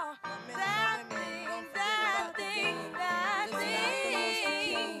about that thing, that thing, that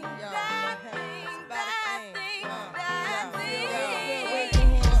thing, that thing, that thing, that thing.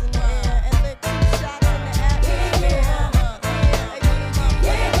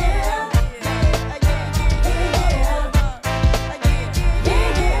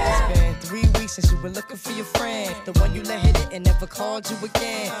 want you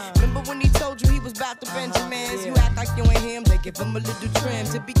again. Remember when he told you he was about to Benjamins? You act like you ain't him, they give him a little trim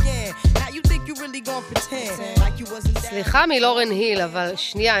to begin. Now you think you really gonna pretend like you wasn't that. סליחה מלורן היל, אבל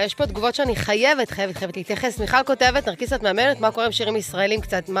שנייה, יש פה תגובות שאני חייבת להתייחס. מיכל כותבת, נרקיס את מאמנת, מה קורה עם שירים ישראלים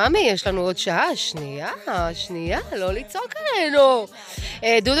קצת? מאמי, יש לנו עוד שעה, שנייה, לא לצעוק עלינו.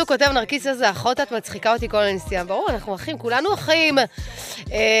 דודו כותב, נרקיס איזה אחות, את מצחיקה אותי כל הנסיעה. ברור, אנחנו אחים, כולנו אחים.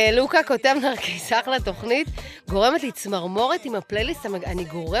 לוקה כותב, נרקיס, אחלה תוכנית, גורמת לי צמרמורת עם הפלייליסט, אני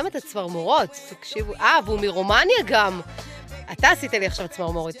גורמת את צמרמורות, תקשיבו, והוא מרומניה גם. אתה עשית לי עכשיו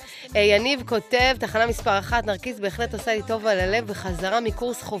צמרמורת. יניב כותב, תחנה מספר 1, נרקיס בהחלט עושה לי טוב על הלב וחזרה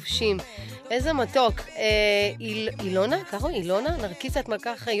מקורס חובשים. איזה מתוק. אילונה? ככה אילונה? נרקיס את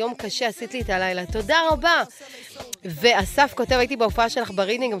מקח יום קשה, עשית לי את הלילה. תודה רבה. ואסף כותב, הייתי בהופעה שלך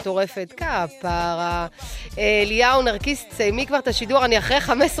ברידינג המטורפת. כפרה. ליאו, נרקיס, ציימי כבר את השידור, אני אחרי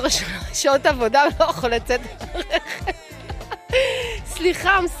 15 שעות עבודה ולא יכול לצאת ברכב.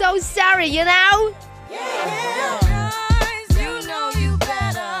 סליחה, I'm so sorry, you know? Yeah.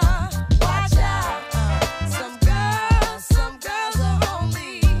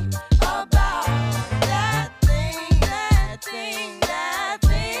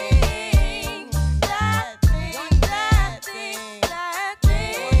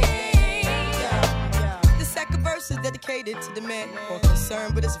 Dedicated to the man, more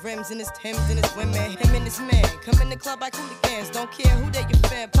concerned with his rims and his Timbs and his women. Him and his man come in the club like hooligans. Don't care who they your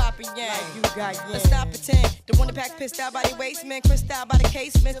fan, Papa Yang. You got yeah. Let's not pretend. The one that pack pissed out by the waist man, crissed out by the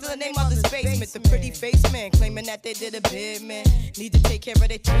casement. Still the name of this basement. The pretty face man claiming that they did a bid man. Need to take care of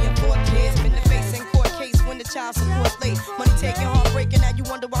their 3 and 4 kids. Been the face in court case when the child support late. Money taking, heartbreaking. Now you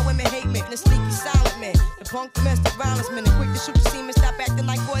wonder why women hate men. The sneaky silent man, the punk domestic violence man, the quick to shoot the semen. Stop acting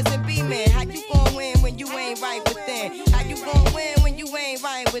like boys and be men. How you gon' win when you ain't right within? How you gon' win when you ain't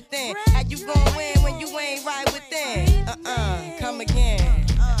right within? How you gon' win when you ain't right within? Come again.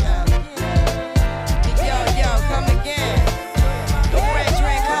 Yo, come again. The red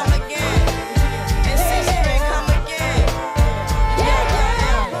train come again. And 6 train come again.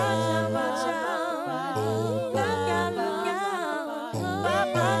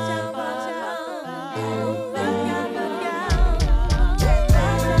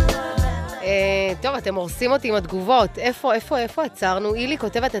 טוב, אתם הורסים אותי עם התגובות. איפה עצרנו? הילי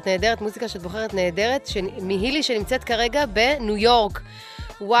כותבת, את נהדרת, מוזיקה שאת בוחרת נהדרת, מהילי שנמצאת כרגע בניו יורק.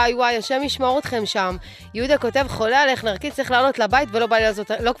 וואי, השם ישמור אתכם שם. יהודה כותב, חולה עליך, נרקיס צריך לעלות לבית ולא בא לי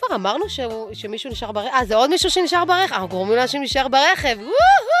לעשות... לא כבר אמרנו שמישהו נשאר ברכב? זה עוד מישהו שנשאר ברכב? אנחנו גורמים לאנשים נשאר ברכב.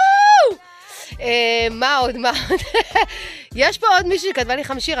 מה עוד? יש פה עוד מישהו שכתבה לי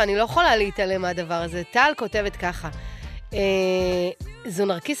חמשיר, אני לא יכולה להתעלם מהדבר הזה. טל כותבת ככה. זו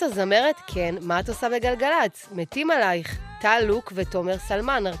נרקיס הזמרת? כן. מה את עושה בגלגלץ? מתים עלייך. טל, לוק ותומר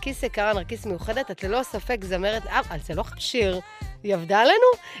סלמן. נרקיס יקרה, נרקיס מיוחדת, את ללא ספק זמרת... זה לא חמשיר. היא עבדה עלינו?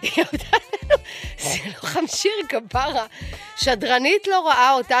 זה לא חמשיר, כפרה. שדרנית לא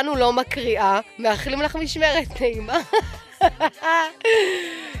ראה, אותנו לא מקריאה. מאחלים לך משמרת נעימה.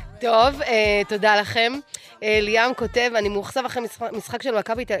 טוב, תודה לכם. ליאם כותב, אני מאוכזב אחרי משחק של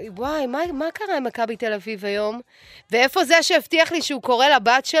מכבי תל אביב. וואי, מה קרה עם מכבי תל אביב היום? ואיפה זה שהבטיח לי שהוא קורא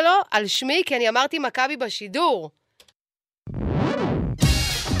לבת שלו על שמי, כי אני אמרתי מכבי בשידור.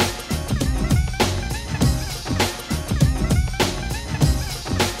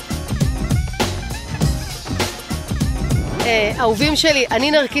 אהובים שלי,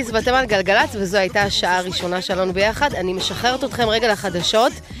 אני נרקיס ואתם על גלגלץ, וזו הייתה השעה הראשונה שלנו ביחד. אני משחררת אתכם רגע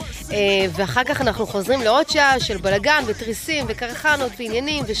לחדשות, ואחר כך אנחנו חוזרים לעוד שעה של בלגן וטריסים וקרחנות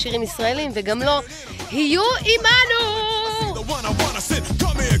ועניינים ושירים ישראלים, וגם לא, היו עימנו!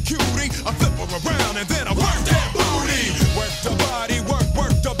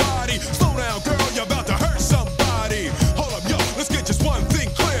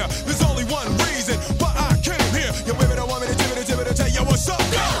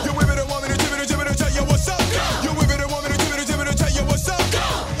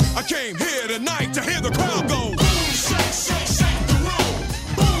 I came here tonight to hear the crowd go boom, shake, shake, shake the room.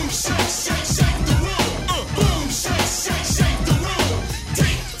 Boom, shake, shake, shake the room. Boom, shake, shake, shake the room.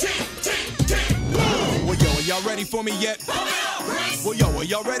 Tick, tick, tick, tick, boom. Well, yo, are y'all ready for me yet? Pump it up, Prince. Well, yo, are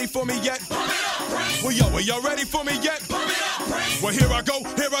y'all ready for me yet? Pump it up, Prince. Well, yo, are y'all ready for me yet? Pump it up, Prince. Well, here I go,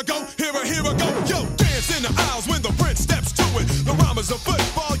 here I go, here I go. Yo, dance in the aisles when the Prince steps to it. The rhyme is a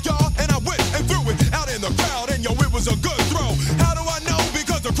football, y'all, and I went and threw it out in the crowd, and yo, it was a good throw. How do I know?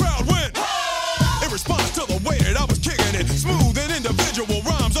 Because the crowd went. In response to the way that I was kicking it, smooth and individual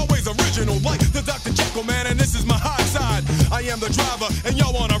rhymes, always original, like the Dr. Jekyll man, and this is my high side. I am the driver, and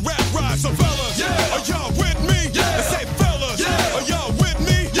y'all on a rap ride, so fellas, yeah. Are y'all with me? Yeah. And say fellas, yeah. Are y'all with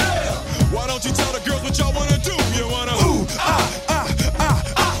me? Yeah. Why don't you tell the girls what y'all wanna do? You wanna ooh, ah,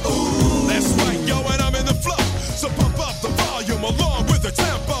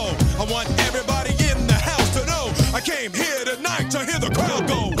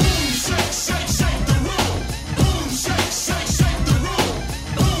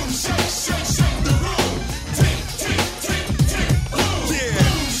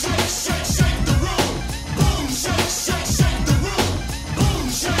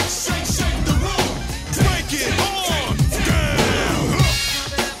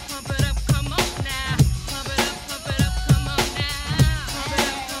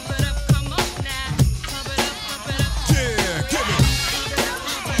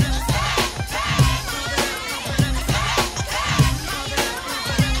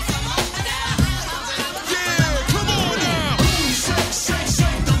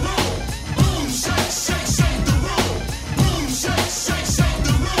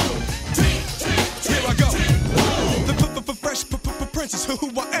 who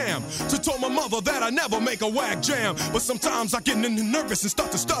I am. To told my mother that I never make a whack jam. But sometimes I get nervous and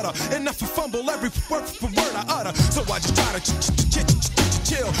start to stutter. And I fumble every word I utter. So I just try to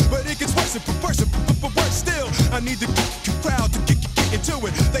chill. But it gets worse and worse still. I need the crowd to get into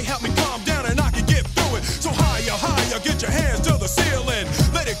it. They help me calm down and I can get through it. So higher, higher, get your hands to the ceiling.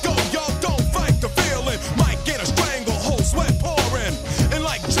 Let it go, y'all, don't fight the feeling. Might get a stranglehold, sweat pouring. And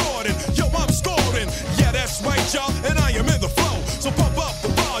like Jordan, yo, I'm scoring. Yeah, that's right, y'all, and I am in the flow. So pump up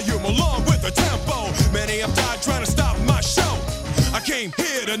the volume along with the tempo. Many have died trying to stop my show. I came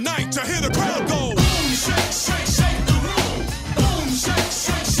here tonight to hear the crowd go. Boom, shake, shake, shake the room. Boom, shake,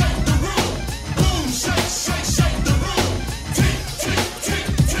 shake, shake the room. Boom, shake, shake, shake the room. Tick, tick, tick,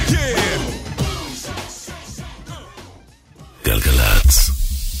 tick. Yeah. גלגלצ.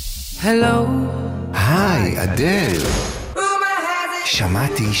 Hello. היי, אדל.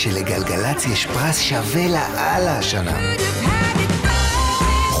 שמעתי שלגלגלצ יש פרס שווה לאללה השנה.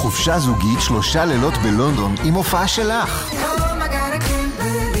 חופשה זוגית 3 לילות בלונדון עם הופעה שלך.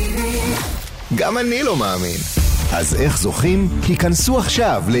 גם אני לא מאמין. אז איך זוכים? היכנסו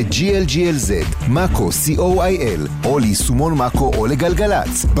עכשיו ל-GLGLZ, מאקו COIL, או ליישומון מאקו או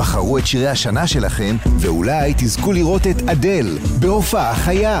לגלגלץ. בחרו את שירי השנה שלכם, ואולי תזכו לראות את אדל בהופעה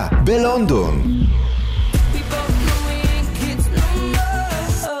חיה בלונדון.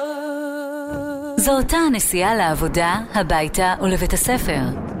 זו אותה הנסיעה לעבודה, הביתה ולבית הספר.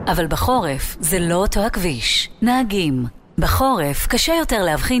 אבל בחורף זה לא אותו הכביש. נהגים. בחורף קשה יותר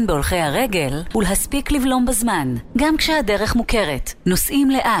להבחין בהולכי הרגל ולהספיק לבלום בזמן, גם כשהדרך מוכרת. נוסעים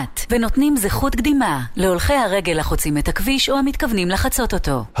לאט ונותנים זכות קדימה להולכי הרגל החוצים את הכביש או המתכוונים לחצות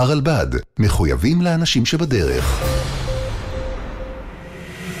אותו. הרלב"ד, מחויבים לאנשים שבדרך.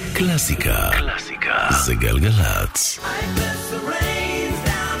 קלאסיקה. זה גלגלצ.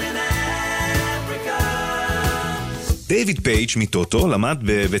 דיוויד פייג' מטוטו למד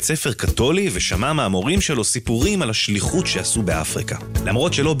בבית ספר קתולי ושמע מהמורים שלו סיפורים על השליחות שעשו באפריקה.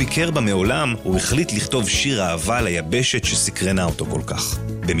 למרות שלא ביקר בה מעולם, הוא החליט לכתוב שיר אהבה ליבשת שסקרנה אותו כל כך.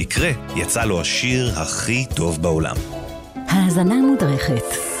 במקרה יצא לו השיר הכי טוב בעולם. האזנה מודרכת.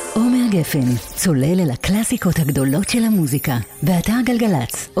 עומר גפן, צולל אל הקלאסיקות הגדולות של המוזיקה, באתר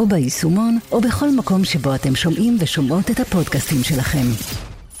גלגלצ, או ביישומון, או בכל מקום שבו אתם שומעים ושומעות את הפודקאסטים שלכם.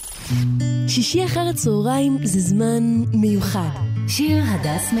 שישי אחר הצהריים זה זמן מיוחד. שיר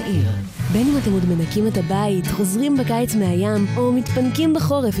הדס מאיר. בין אם אתם עוד מנקים את הבית, חוזרים בקיץ מהים, או מתפנקים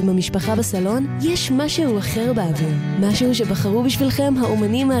בחורף עם המשפחה בסלון, יש משהו אחר באוויר. משהו שבחרו בשבילכם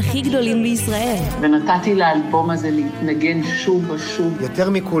האומנים הכי גדולים בישראל. ונתתי לאלבום הזה להתנגן שוב ושוב. יותר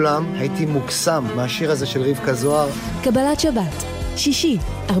מכולם הייתי מוקסם מהשיר הזה של רבקה זוהר. קבלת שבת, שישי,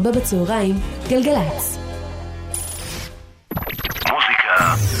 4 בצהריים, גלגלץ.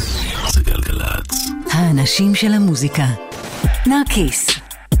 מוסיקה זה גלגלצ. האנשים של המוזיקה. נרקיס.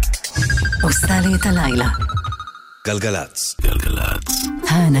 עושה לי את הלילה. גלגלצ.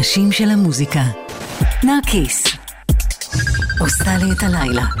 האנשים של המוזיקה. נרקיס. עושה לי את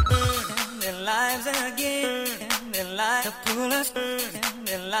הלילה.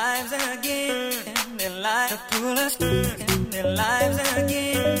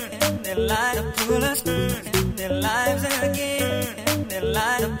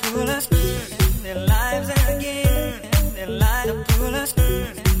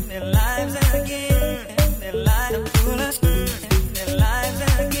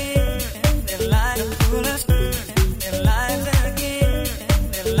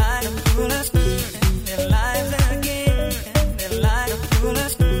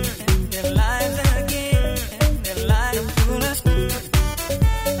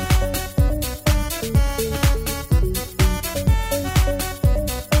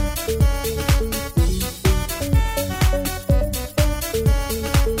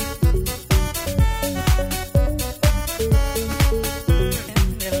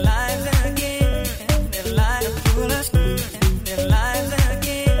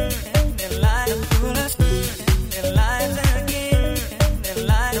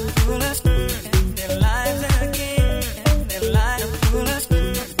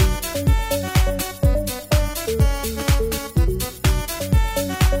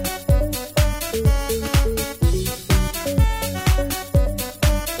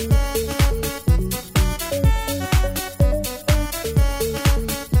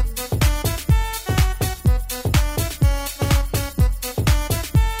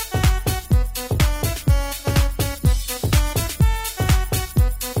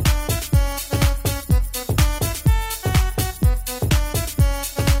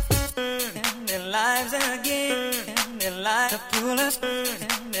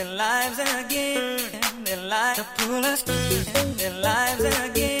 Their lives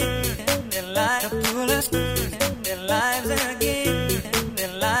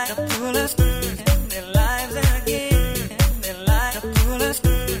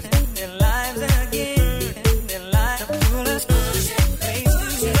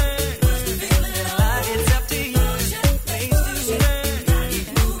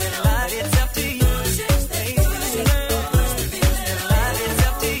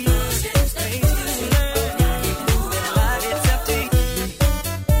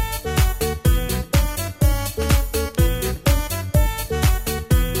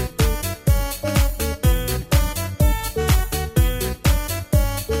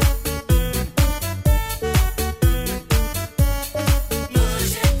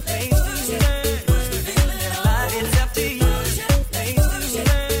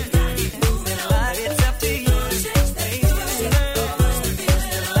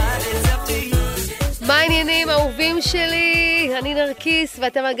נרקיס,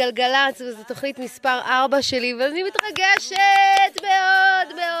 ואתם הגלגלצ, וזו תוכנית מספר 4 שלי, ואני מתרגשת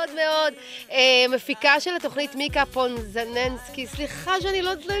מאוד מאוד מאוד. מפיקה של התוכנית מיקה פונזננסקי, סליחה שאני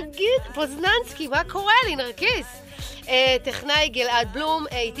לא אגיד, פונזננסקי, מה קורה לי, נרקיס? טכנאי גלעד בלום,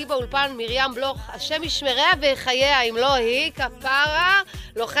 איתי באולפן מרים בלוך, השם ישמריה וחייה, אם לא היא, כפרה,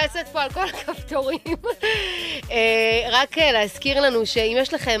 לוחצת פה על כל הכפתורים. רק להזכיר לנו שאם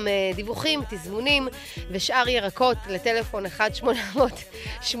יש לכם דיווחים, תזמונים ושאר ירקות לטלפון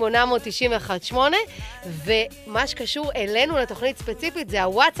 1-800-891-8, ומה שקשור אלינו לתוכנית ספציפית זה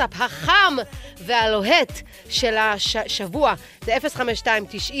הוואטסאפ החם והלוהט של השבוע, זה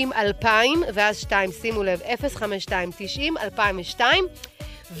 052-90-2000 ואז 2, שימו לב, 052-90-2002,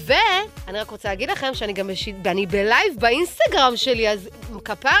 ואני רק רוצה להגיד לכם שאני גם אני בלייב באינסטגרם שלי, אז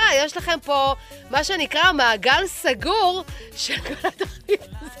כפרה, יש לכם פה מה שנקרא מעגל סגור של כל התוכנית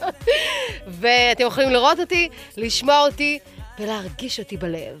הזאת, ואתם יכולים לראות אותי, לשמוע אותי, ולהרגיש אותי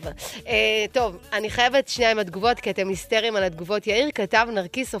בלב. טוב, אני חייבת שנייה עם התגובות, כי אתם היסטריים על התגובות. יאיר כתב,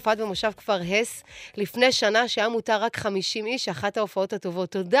 נרקיס הופעת במושב כפר הס, לפני שנה שהיה מותר רק 50 איש, אחת ההופעות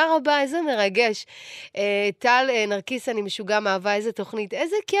הטובות. תודה רבה, איזה מרגש. טל, נרקיס, אני משוגע מאהבה, איזה תוכנית,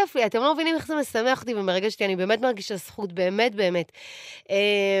 איזה כיף לי. אתם לא מבינים איך זה משמח אותי ומרגש אותי, אני באמת מרגישה זכות, באמת, באמת.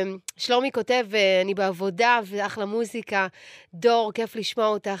 שלומי כותב, אני בעבודה, ואחלה מוזיקה. דור, כיף לשמוע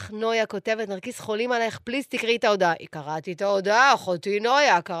אותך. נויה כותבת, נרקיס חולים עלייך, פליז תקראי את ההודעה. קראתי את ההודעה, אחותי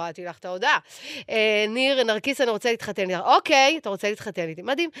נויה, קראתי לך את ההודעה. ניר, נרקיס, אני רוצה להתחתן. אוקיי, אתה רוצה להתחתן איתי.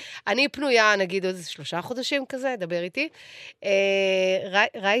 מדהים. אני פנויה, נגיד, עוד 3 חודשים כזה, דבר איתי.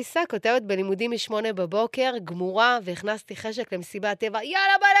 רייסה כותבת, בלימודים מ8 בבוקר, גמורה, והכנסתי חשק למסיבת טבע.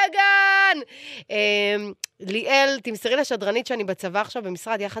 יאללה, בלגן! ליאל, תמסרי לשדרנית שאני בצבא עכשיו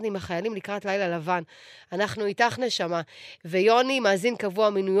במשרד, יחד עם החיילים לקראת לילה לבן. אנחנו איתך נשמה. ויוני, מאזין קבוע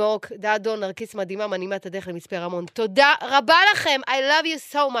מניו יורק, דדו, נרקיס מדהימה, מנימה את הדרך למצפה רמון. תודה רבה לכם. I love you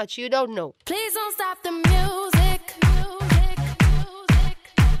so much. You don't know. Please don't stop the music.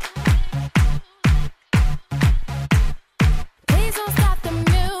 Please don't stop the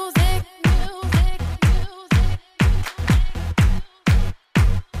music.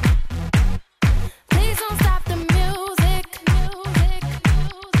 Please don't stop the music.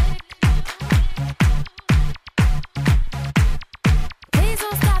 Please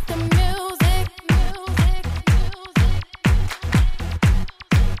don't stop the music.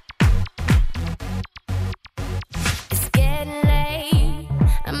 It's getting late.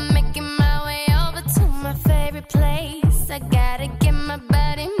 I'm making my way over to my favorite place. I gotta get my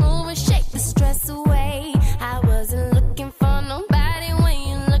body moving, shake the stress away. I wasn't looking for nobody when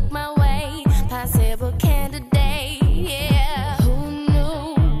you look my way. Possible candidate, yeah. Who knew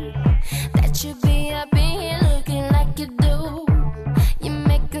that you'd be up in here looking like you do? You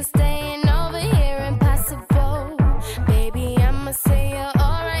make us staying over here impossible. Baby, I'ma say your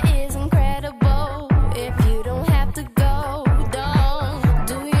aura is incredible. If you don't have to go, don't.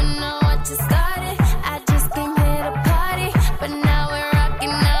 Do you know what you started? I just came here to party, but now we're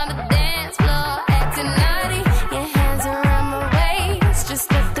rocking on the dance floor, acting naughty. Your hands around my waist, just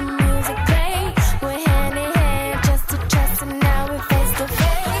let the music play. We're hand in hand, just to trust, and now we're face to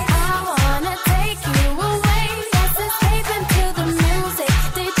face. I wanna take you away, let's escape into the music.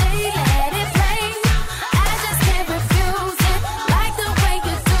 DJ, let it play. I just can't refuse it, like the way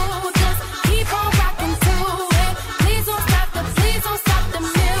you do. Just keep on rocking to it. Please don't stop the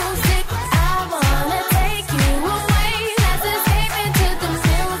music. I wanna take you away, let's escape into the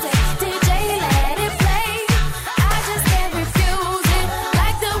music. DJ, let it play. I just can't refuse it,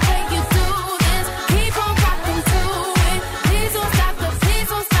 like the way you do this. Keep on rocking to it. Please don't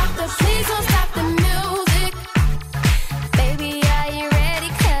stop the music. Baby, are you ready?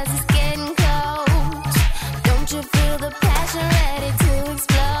 'Cause it's getting close. Don't you feel the passion ready to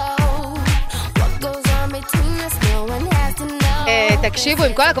explode? What goes on between us, no one has to know. תקשיבו,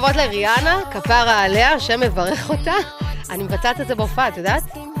 עם כל הכבוד לריאנה, כפרה עליה, השם מברך אותה. אני מבצעת את זה בהופעה, את יודעת?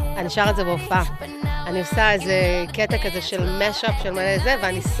 אני שר את זה בהופעה. אני עושה איזה קטע כזה של משאפ של מלא זה,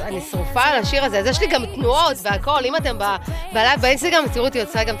 ואני שרופה על השיר הזה. אז יש לי גם תנועות והכל. אם אתם בלייב באינסטגרם, תראו אותי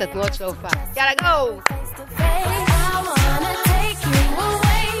עושה גם את התנועות של ההופעה. יאללה, גו!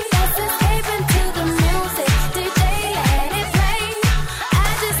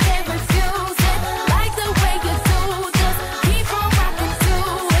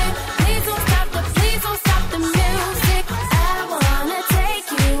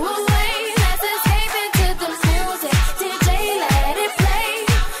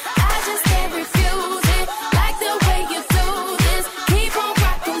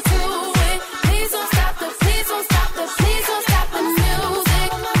 Please don't stop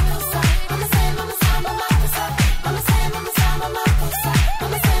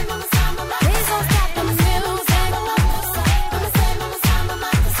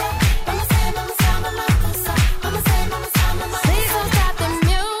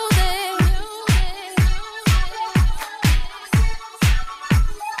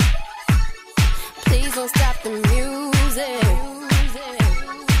please don't stop the music.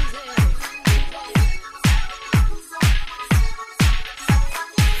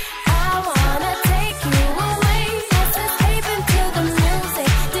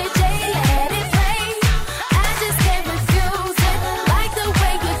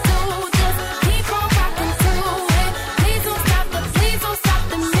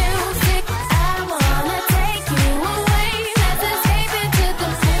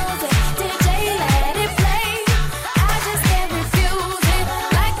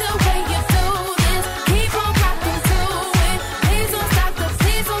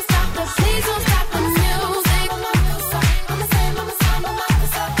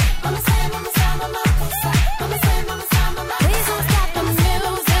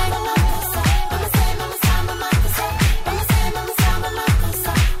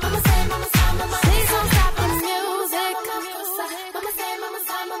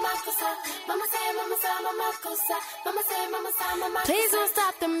 Please don't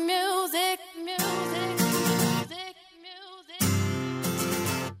stop the music.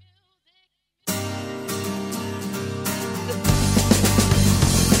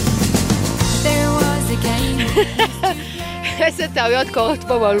 There was a game. איזה טעויות קורות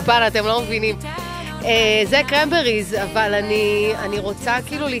פה באולפן, אתם לא מבינים. זה קרמבריז, אבל אני רוצה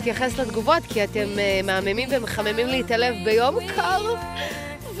כאילו להתייחס לתגובות, כי אתם מהממים ומחממים לי את הלב ביום קר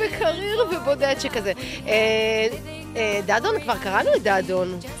וקריר ובודד שכזה. דדון, כבר קראנו את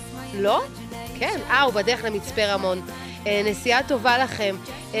דדון, לא? כן, הוא בדרך למצפה רמון. נסיעה טובה לכם.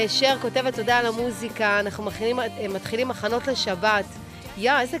 שר כותבת תודה על המוזיקה, אנחנו מתחילים מחנות לשבת.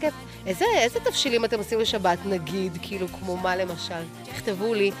 איזה כיף. איזה תבשילים אתם עושים לשבת, נגיד, כאילו, כמו מה למשל?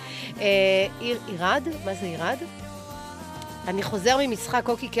 תכתבו לי. אירד? מה זה אירד? אני חוזר ממשחק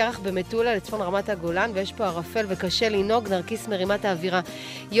קוקי קרח במטולה לצפון רמת הגולן, ויש פה ערפל וקשה לנהוג, נרקיס מרימת האווירה.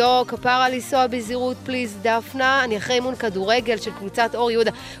 כפרה לנסוע בזירות, פליז, דפנה. אני אחרי אימון כדורגל של קבוצת אור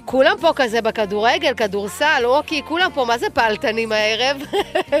יהודה. כולם פה כזה בכדורגל, כדורסל, אוקי, כולם פה, מה זה פעלתנים הערב?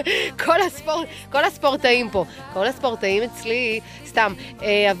 כל הספורטאים פה. כל הספורטאים אצלי, סתם,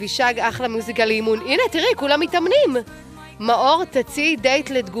 אבישג, אחלה מוזיקה לאימון. הנה, תראי, כולם מתאמנים. מאור, תציעי דייט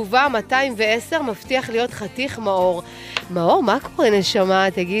לתגובה 210, מבטיח להיות חתיך מאור. מאור, מה קורה נשמה?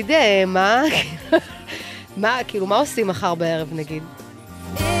 תגיד, מה עושים מחר בערב נגיד?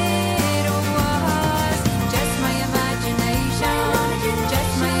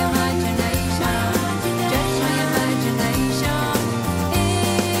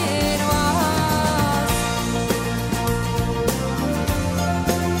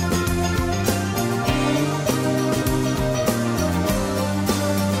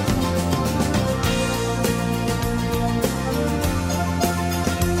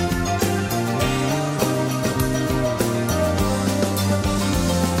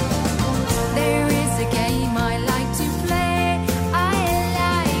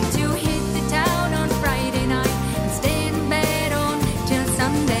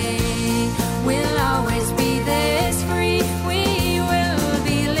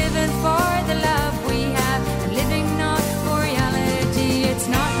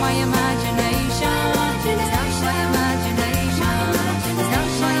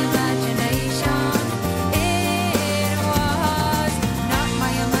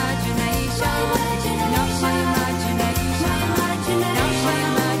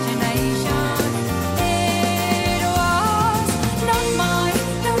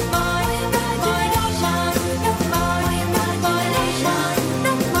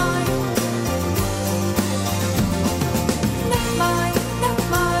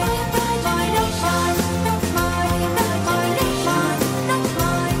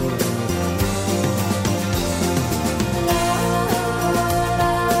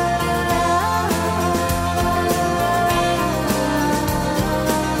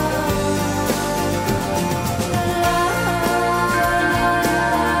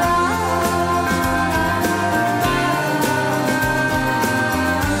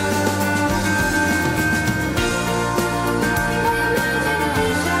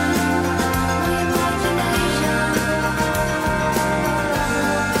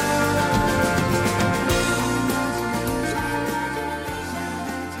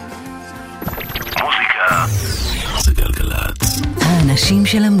 האנשים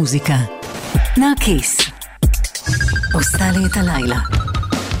של המוזיקה. נרקיס. עושה לי את הלילה.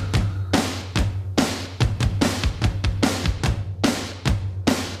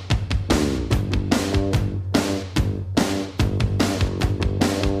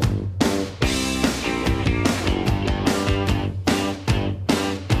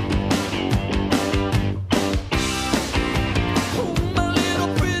 Oh, my little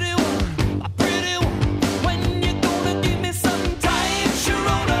pretty one, a pretty one.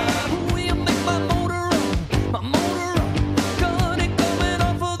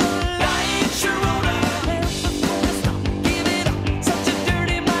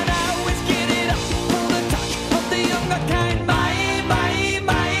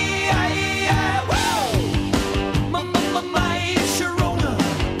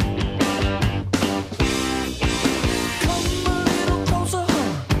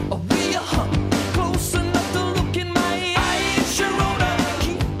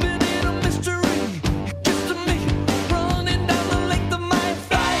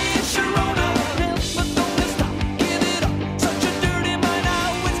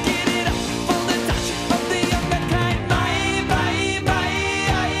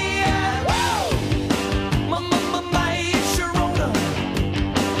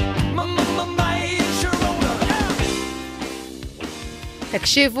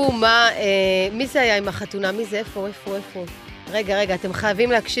 תקשיבו מה, מי זה היה עם החתונה? מי זה? איפה? רגע, אתם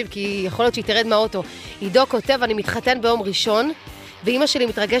חייבים להקשיב, כי יכול להיות שהיא תרד מהאוטו. עידו כותב, אני מתחתן ביום ראשון, ואמא שלי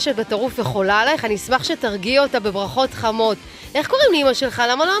מתרגשת בטירוף וחולה עלייך, אני אשמח שתרגיע אותה בברכות חמות. איך קוראים לאמא שלך?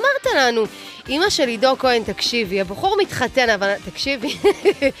 למה לא אמרת לנו? אמא של עידו כהן, תקשיבי, הבחור מתחתן, אבל תקשיבי,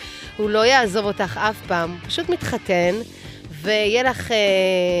 הוא לא יעזוב אותך אף פעם, פשוט מתחתן, ויהיה לך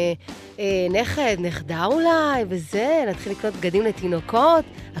נכד, נכדה אולי, וזה, להתחיל לקנות בגדים לתינוקות,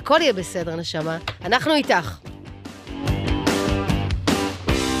 הכל יהיה בסדר, נשמה. אנחנו איתך.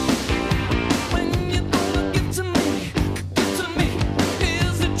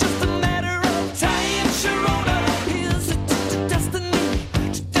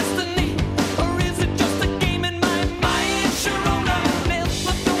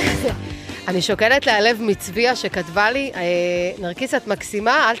 אני שוקלת להעלב מצביה שכתבה לי, נרקיס את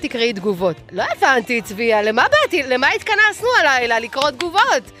מקסימה, אל תקראי תגובות. לא הבנתי צביה, למה באתי? למה התכנסנו הלילה? לקרוא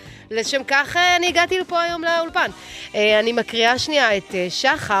תגובות. לשם כך אני הגעתי לפה היום לאולפן. אני מקריאה שנייה את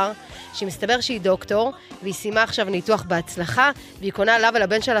שחר, שמסתבר שהיא דוקטור, והיא סיימה עכשיו ניתוח בהצלחה, והיא קונה לה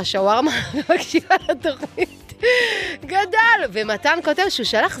ולבן שלה שווארמה, ומקשיבה לתוכנית. גדל! ומתן כותב שהוא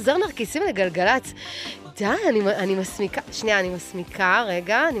שלח זר נרקיסים לגלגלץ. די, אני מסמיקה. שנייה,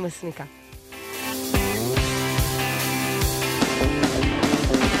 אני מסמיקה.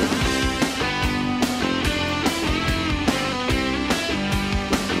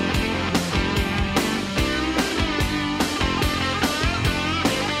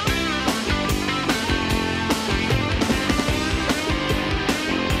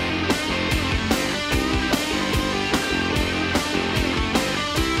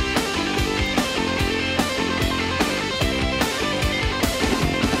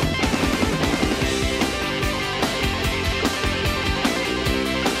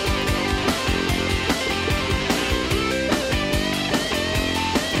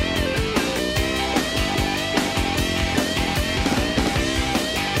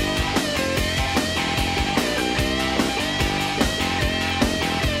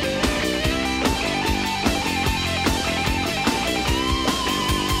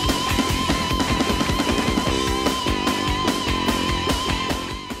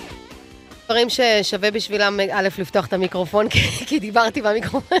 דברים ששווה בשבילם א' לפתוח את המיקרופון, כי דיברתי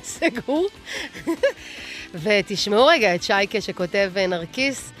במיקרופון סגור. ותשמעו רגע את שייקה שכותב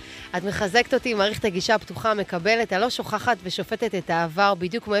נרקיס, את מחזקת אותי, מערכת הגישה הפתוחה, מקבלת, אני לא שוכחת ושופטת את העבר,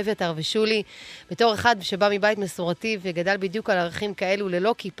 בדיוק כמו אביתר ושולי, בתור אחד שבא מבית מסורתי וגדל בדיוק על ערכים כאלו,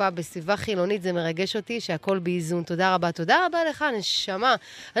 ללא כיפה, בסביבה חילונית, זה מרגש אותי שהכל באיזון. תודה רבה לך, נשמה.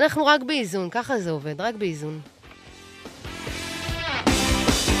 אנחנו רק באיזון, ככה זה עובד, רק באיזון.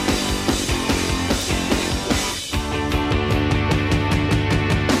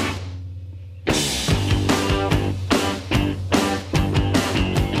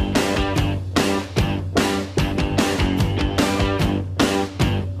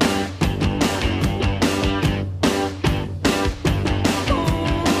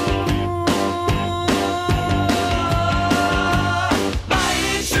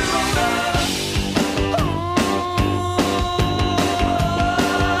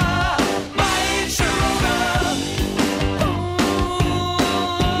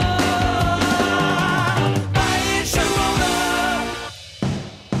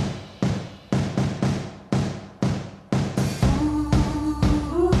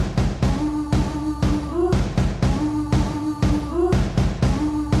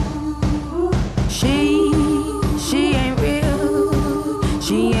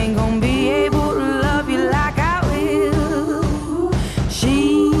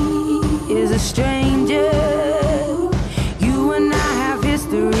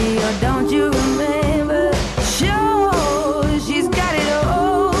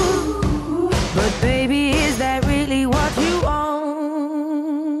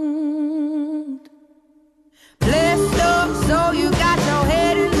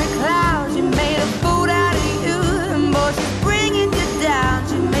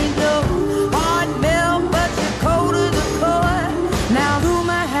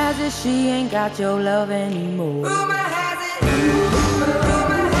 Got your love anymore. Rumor has it.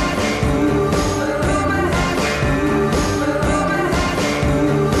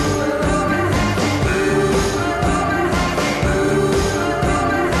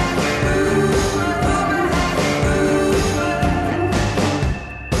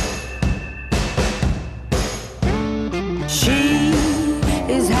 She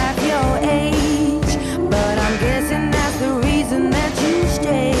is half your age, but I'm guessing that's the reason that you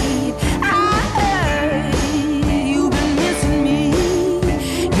stayed. You've been missing me.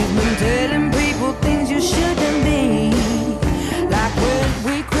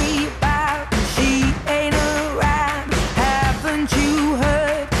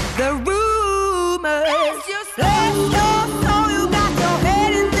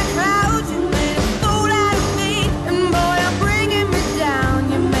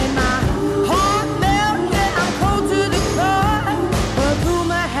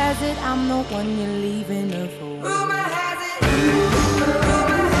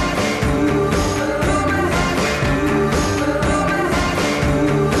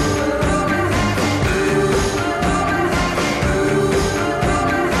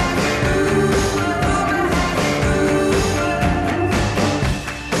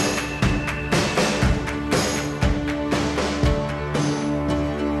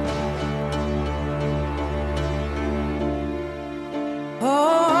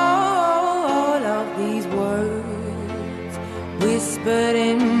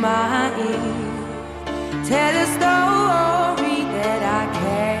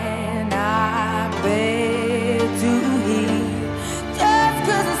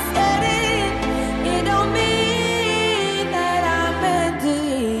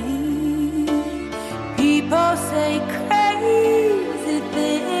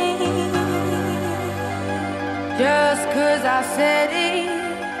 Just 'cause I said it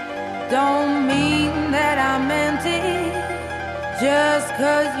don't mean that I meant it. Just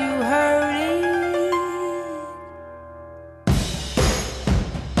 'cause you heard it.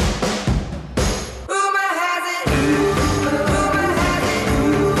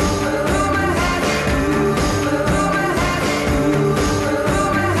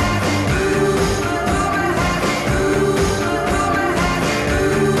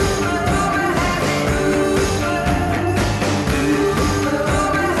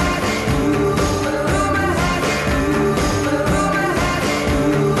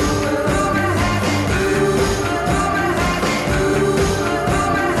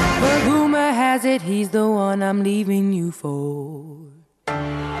 He's the one I'm leaving you for.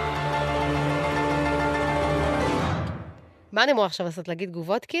 מה אני אמור עכשיו לעשות? להגיד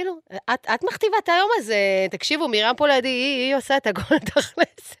תגובות כאילו? את מכתיבה את היום הזה, תקשיבו, מירם פה לידי, היא עושה את הכל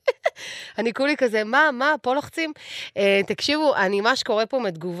תכלס. אני כולי כזה, מה, פה לוחצים? תקשיבו, מה שקורה פה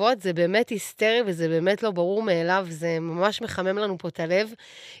מתגובות, זה באמת היסטרי, וזה באמת לא ברור מאליו, זה ממש מחמם לנו פה את הלב.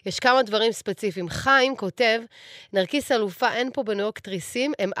 יש כמה דברים ספציפיים. חיים כותב, נרקיס אלופה, אין פה בניו יורק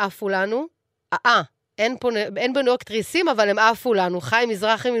תריסים, הם עפו לנו. אין בניו יורק תריסים, אבל הם עפו לנו. חיים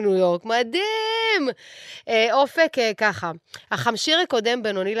מזרחי מניו יורק, מדהים! אופק ככה, החמשיר הקודם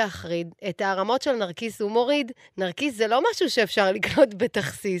בינוני להחריד, את הרמות של נרקיס הוא מוריד. נרקיס זה לא משהו שאפשר לקנות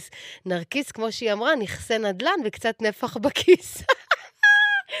בתכסיס. נרקיס, כמו שהיא אמרה, נכסה נדלן וקצת נפח בכיס.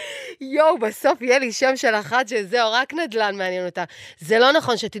 יואו, בסוף יהיה לי שם של אחת שזהו, רק נדלן מעניין אותה. זה לא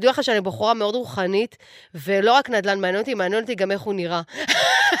נכון, שתדעו לך שאני בחורה מאוד רוחנית, ולא רק נדלן מעניין אותי גם איך הוא נראה.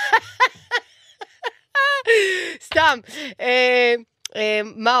 סתם.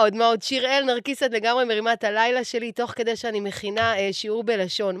 מה עוד? שיר אל נרקיס את לגמרי מרימה את הלילה שלי, תוך כדי שאני מכינה שיעור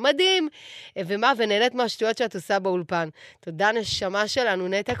בלשון. מדהים! ונהנית מהשטויות שאת עושה באולפן. תודה נשמה שלנו,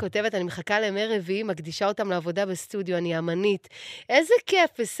 נטע כותבת, אני מחכה לימי רביעי, מקדישה אותם לעבודה בסטודיו, אני אמנית. איזה כיף!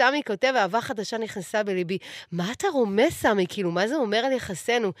 וסמי כותב, אהבה חדשה נכנסה בליבי. מה אתה רומס, סמי? כאילו, מה זה אומר על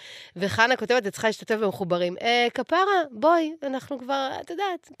יחסנו? וחנה כותבת, את צריכה להשתתף במחוברים. כפרה, בואי, אנחנו כבר, את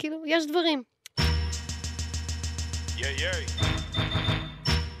יודעת, כאילו, יש דברים. Yeah.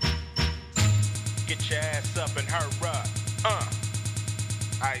 Get your ass up and hurry up.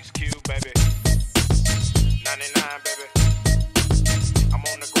 Ice Cube, baby. 99, baby. I'm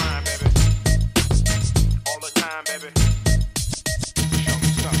on the grind, baby. All the time, baby. Show me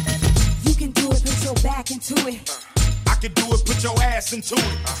something. You can do it, put your back into it. I can do it, put your ass into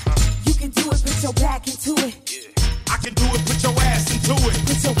it. You can do it, put your back into it. I can do it, put your ass into it.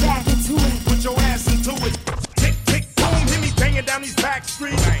 Put your back into it. Put your ass into it. Tick, tick, boom, hit me banging down these back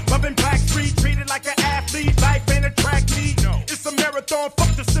streets. Loving Black Street, treated like an athlete. Life ain't a track meet. It's a marathon,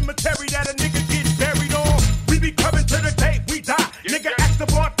 fuck the cemetery that a nigga gets buried on. We be coming to the day we die. Nigga, ask the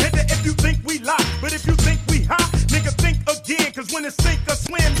bartender if you think we lie. But if you think we high, nigga, think again. Cause when it's sink or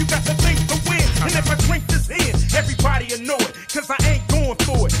swim, you got to think to win. And if I drink this in, everybody will know it. Cause I ain't going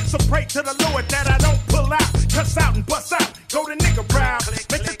for it. So pray to the Lord that I don't pull out. Cuss out and bust out. Go to nigga round.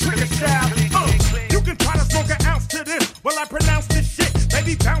 Make the trigger shout. You can try to smoke an ounce to this. Well, I pronounce this shit.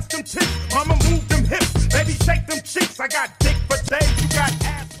 Baby, bounce them tits. Mama, move them hips. Baby, shake them cheeks. I got dick for days. You got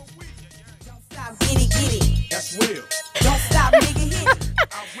ass for weeks. Don't stop, get it. That's real. Don't stop, nigga, hit it.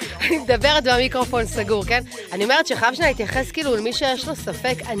 אני מדברת והמיקרופון סגור, כן? אני אומרת שחייב שנה להתייחס כאילו למי שיש לו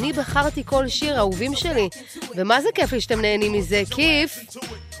ספק. אני בחרתי כל שיר, אהובים שלי. ומה זה כיף לי שאתם נהנים מזה? כיף.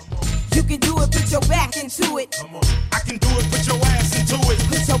 You can do it, put your back into it. I can do it, put your ass into it.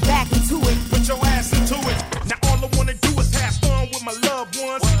 Put your back into it. Put your ass into it. Now all I wanna do is have fun with my loved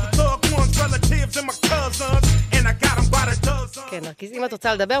ones, loved ones, relatives and my cousins, and I got them by the dozen. כן, נרקיס, אם את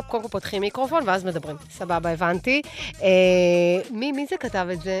רוצה לדבר, קודם כל פותחים מיקרופון ואז מדברים. סבבה, הבנתי. מי זה כתב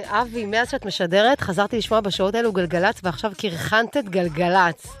את זה? אבי, מאז שאת משדרת, חזרתי לשמוע בשעות האלו גלגלץ, ועכשיו קרחנת את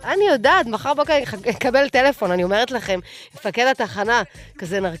גלגלץ. אני יודעת, מחר בוקר אקבל טלפון, אני אומרת לכם, מפקד התחנה,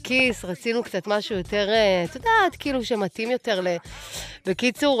 כזה נרקיס, רצינו קצת משהו יותר, את יודעת, כאילו שמתאים יותר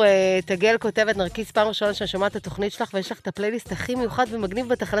בקיצור, תגל כותבת נרקיס פעם ראשונה שאני שומעת את התוכנית שלך, ויש לך את הפלייליסט הכי מיוחד ומגניב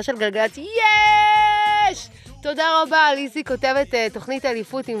בתחנה של גלגלץ. יש! תודה רבה, ליזי כותבת תוכנית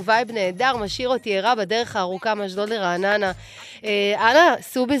אליפות עם וייב נהדר, משאיר אותי ערה בדרך הארוכה מאשדוד לרעננה. אנא,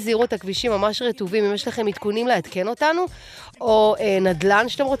 סעו בזהירות, הכבישים ממש רטובים, אם יש לכם עדכונים לעדכן אותנו, או נדלן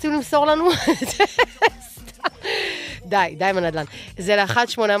שאתם רוצים למסור לנו. די עם הנדלן. זה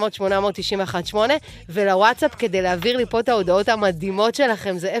ל-1-800-891-8, ולוואטסאפ כדי להעביר לי פה את ההודעות המדהימות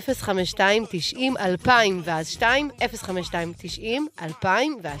שלכם, זה 052-90-2000 ואז 2, 052-90-2000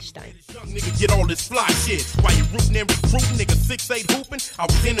 ואז 2. Nigga get all this fly shit while you rootin' and recruitin', nigga 6'8" hoopin'. I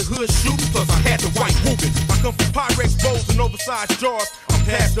was in the hood shootin' cause I had the white whoopin'. I come from Pyrex bowls and oversized jars. I'm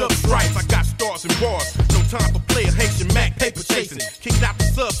passed up stripes, I got stars and bars. No time for player Haitian Mac, paper chasing. Kicked out the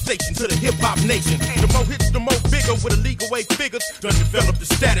substation to the hip-hop nation. The more hits, the more bigger with illegal way figures. Done developed the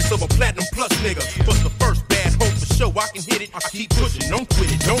status of a platinum plus nigga. But the first bad hope for sure, I can hit it. I keep pushing, don't quit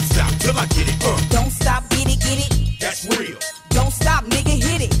it, don't stop till I get it. Don't stop, get it, get it. That's real. Don't stop, nigga,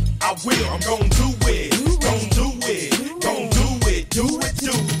 hit it. I will, I'm gon' do it. Gon' do it. Gon' do it. Do it,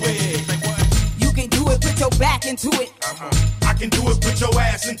 do it. You can do it, put your back into it. I can do it, put your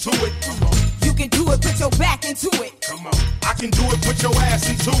ass into it. You can do it, put your back into it. Come on. I can do it, put your ass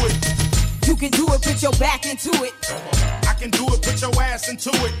into it. You can do it, put your back into it. I can do it, put your ass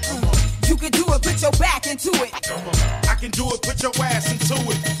into it. You can do it, put your back into it. I can do it, put your ass into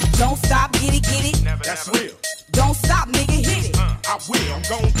it. Don't stop, get it, get it. That's real. Don't stop, nigga, hit it. I will, I'm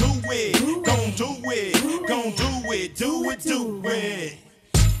gon' do it. Gon' do it. Gon' do it. Do it, do it.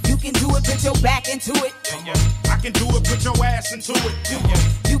 You can do it, put your back into it. I can do it, put your ass into it.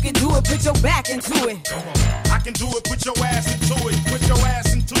 You can do it, put your back into it. I can do it, put your ass into it. Put your ass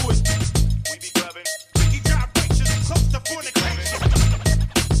into it. We be clubbing. Freaky gyrations close to fornication.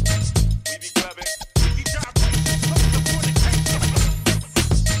 We be clubbing. Freaky gyrations close to fornication.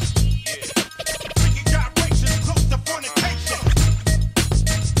 Yeah. Freaky gyrations close to fornication.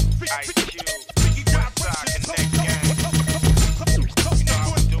 Freaky gyrations close to fornication.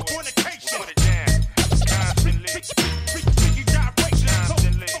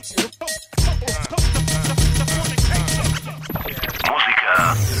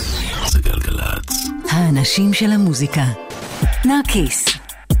 האנשים של המוזיקה. נרקיס.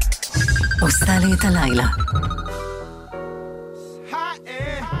 עושה לי את הלילה.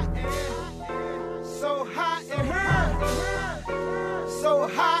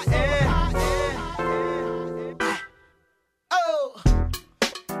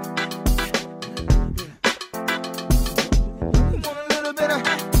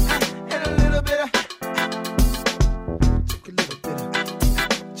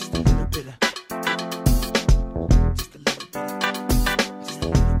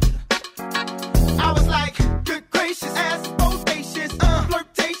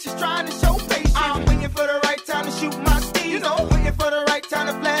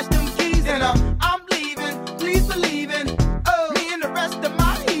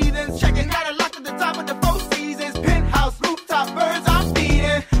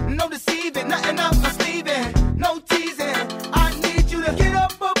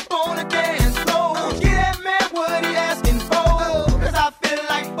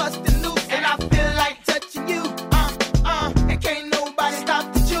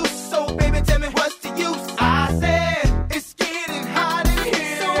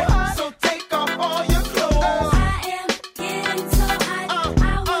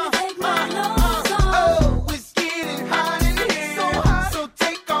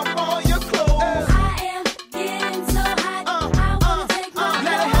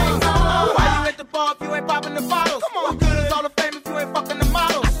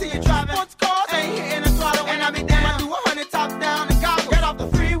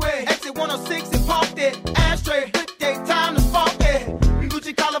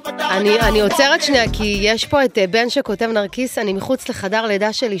 אני עוצרת שנייה, כי יש פה את בן שכותב נרקיס, אני מחוץ לחדר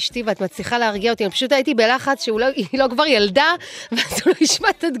לידה של אשתי, ואת מצליחה להרגיע אותי, אני פשוט הייתי בלחץ שהיא לא כבר ילדה, ואז הוא לא ישמע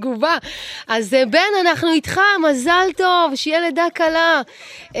את התגובה. אז בן, אנחנו איתך, מזל טוב, שיהיה לידה קלה.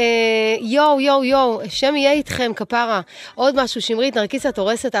 יו, שם יהיה איתכם, כפרה. עוד משהו, שמרית, נרקיס את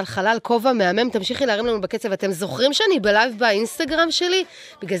הורסת על חלל כובע מהמם, תמשיכי להרים לנו בקצב. אתם זוכרים שאני בלייב באינסטגרם שלי?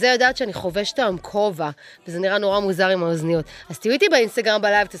 בגלל זה יודעת שאני חובשת היום כובע, וזה נראה נורא מוזר עם האוזניות. אז תהיו איתי באינסטגרם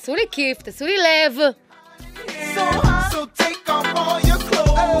בלייב, תעשו לי כיף, תעשו לי לב. So take off all your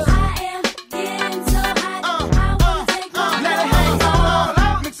clothes. I am getting so hot. I wanna take my clothes. Let it hang all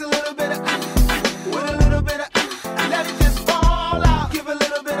out. Mix a little bit of with a little bit of let it just fall out. Give a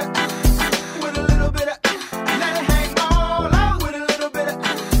little bit of with a little bit of let it hang all out. With a little bit of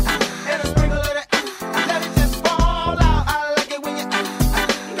and a sprinkle of it. Let it just fall out. I like it when you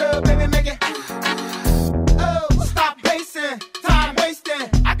girl, baby, make it. Oh, stop pacing, time wasting.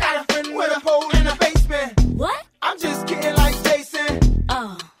 I got a friend with a pole in the basement. What? I'm just kidding like Jason. Oh.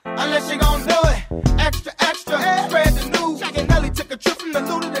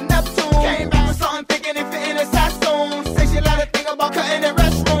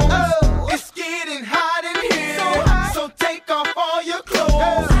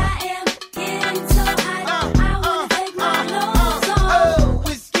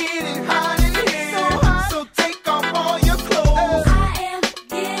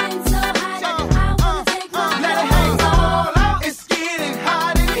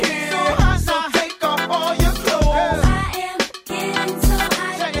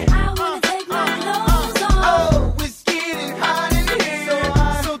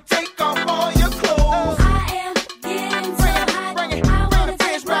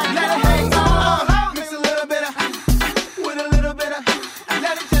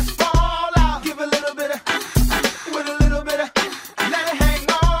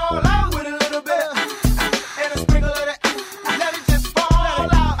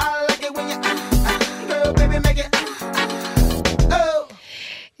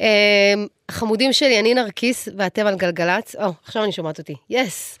 חמודים שלי, אני נרקיס, ואתם על גלגלץ. עכשיו אני שומעת אותי.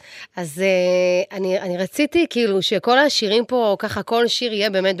 יס. אז אני רציתי כאילו שכל השירים פה, ככה כל שיר יהיה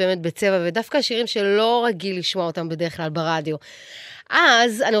באמת באמת בצבע, ודווקא השירים שלא רגיל לשמוע אותם בדרך כלל ברדיו.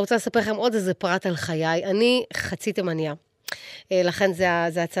 אז אני רוצה לספר לכם עוד איזה פרט על חיי. אני חצי תימניה. לכן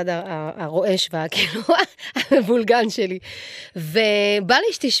זה הצד הרועש והכאילו המבולגן שלי. ובא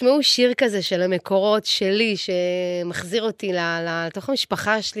לי שתשמעו שיר כזה של המקורות שלי, שמחזיר אותי לתוך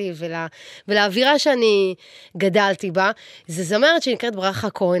המשפחה שלי ולאווירה שאני גדלתי בה. זה זמרת שנקראת ברכה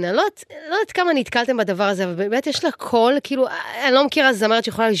כהן. אני לא יודעת כמה נתקלתם בדבר הזה, אבל באמת יש לה קול, כאילו, אני לא מכירה זמרת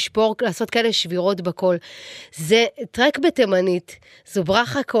שיכולה לשבור, לעשות כאלה שבירות בקול. זה טרק בתימנית, זו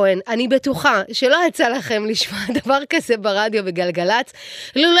ברכה כהן. אני בטוחה שלא יצא לכם לשמוע דבר כזה ברדיו בגלגלץ,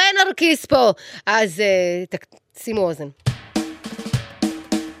 לולא נרקיס פה, אז שימו אוזן.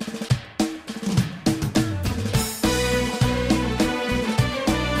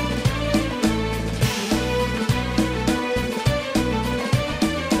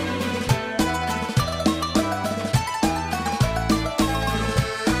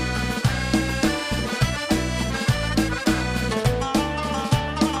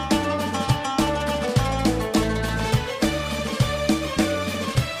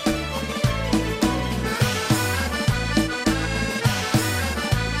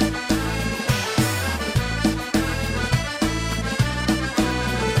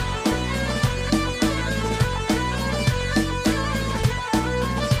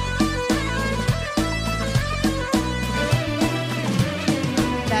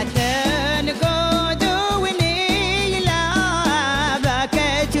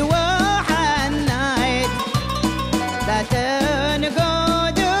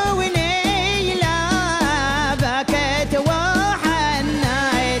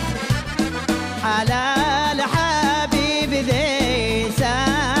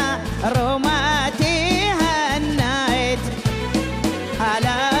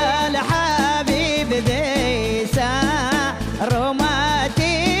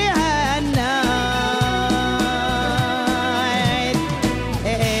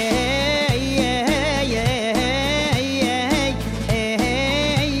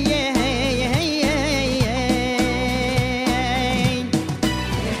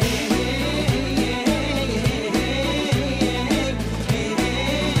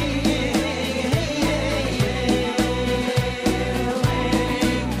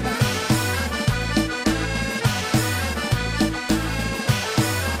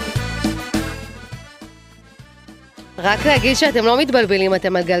 רק להגיד שאתם לא מתבלבלים,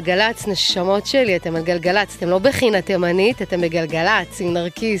 אתם על גלגלץ, נשמות שלי, אתם על גלגלץ, אתם לא בחינה תימנית, אתם בגלגלץ עם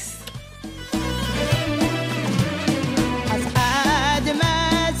נרקיס.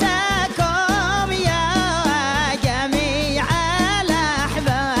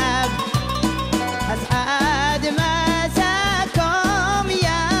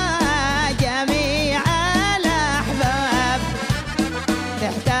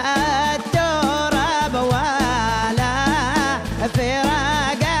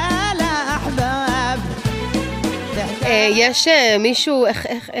 יש מישהו,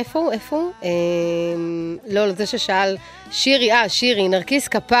 איפה? לא, זה ששאל, שירי, נרקיס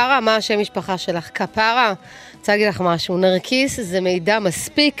כפרה, מה השם משפחה שלך? כפרה, רוצה להגיד לך משהו, נרקיס זה מידע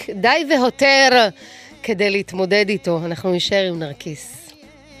מספיק, די והותר כדי להתמודד איתו, אנחנו נשאר עם נרקיס.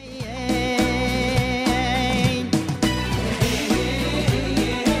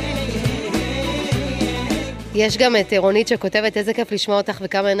 יש גם את רונית שכותבת, איזה כיף לשמוע אותך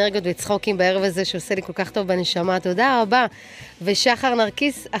וכמה אנרגיות וצחוקים בערב הזה שעושה לי כל כך טוב בנשמה, תודה רבה. ושחר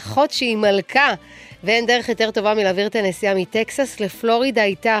נרקיס, אחות שהיא מלכה, ואין דרך יותר טובה מלהעביר את הנסיעה מטקסס לפלורידה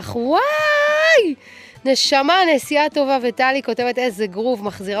איתך, וואי! נשמה, נסיעה טובה, וטלי כותבת איזה גרוב,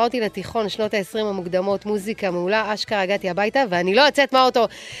 מחזירה אותי לתיכון, שנות ה-20 המוקדמות, מוזיקה מעולה, אשכרה הגעתי הביתה, ואני לא יוצאת מהאוטו,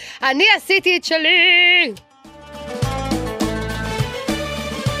 אני עשיתי את שלי!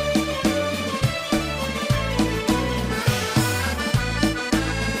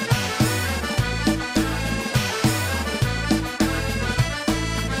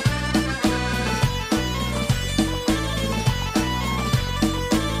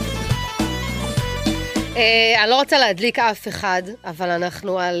 אני לא רוצה להדליק אף אחד, אבל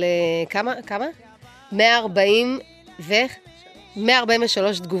אנחנו על כמה?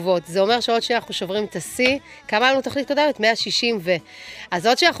 143 תגובות. זה אומר שעוד שאנחנו שוברים את השיא, כמה לנו תוכנית קודמת? 160 אז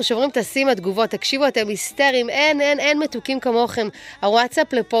עוד שאנחנו שוברים את השיא מהתגובות, תקשיבו, אתם היסטריים, אין מתוקים כמוכם.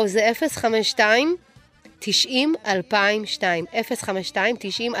 הוואטסאפ לפה זה 052 90 2002, 052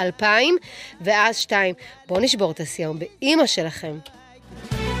 90 2000 ואז 2. בואו נשבור את השיא היום באמא שלכם.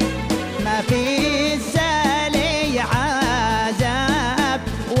 ما في السالي عذاب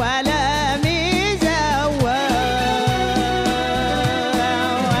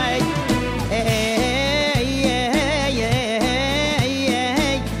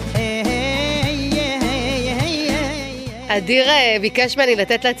אדיר ביקש ממני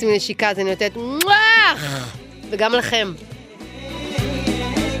לתת לעצמי נשיקה, אז אני נותנת מוח! וגם לכם.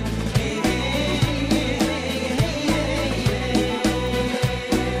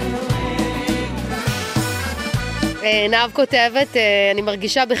 נאב כותבת, אני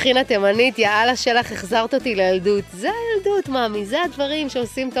מרגישה בחינה תימנית, יאללה שלך, החזרת אותי לילדות. זה הילדות, מאמי, זה הדברים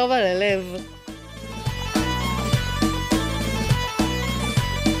שעושים טוב על הלב.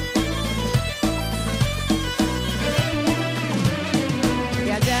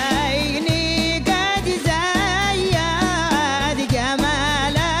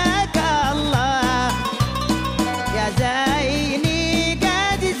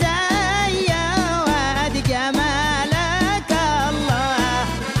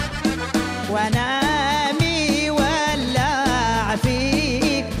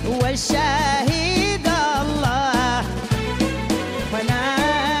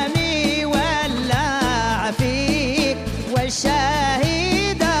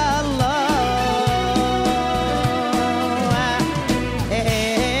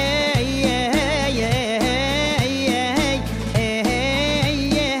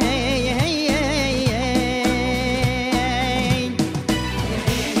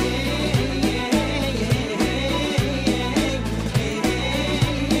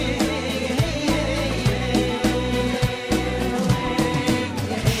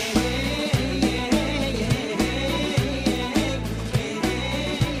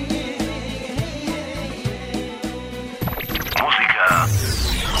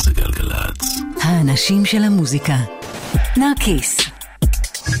 האנשים של המוזיקה. נרקיס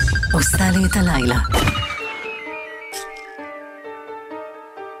עושה לי את הלילה.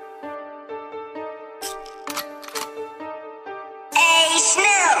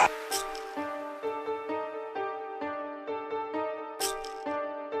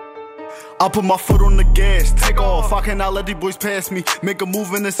 I put my foot on the gas, take off. I cannot let these boys pass me. Make a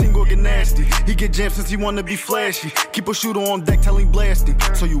move and the scene go get nasty. He get jammed since he wanna be flashy. Keep a shooter on deck, tell him blasting.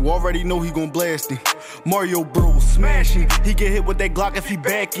 So you already know he gon' blast him. Mario Bros smashing. He get hit with that Glock if he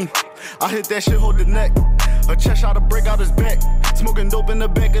backing. I hit that shit, hold the neck. A chest shot to break out his back. Smoking dope in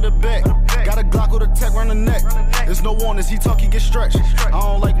the back of the back. Got a Glock with a tech round the neck. There's no warnings, he talk, he get stretched. I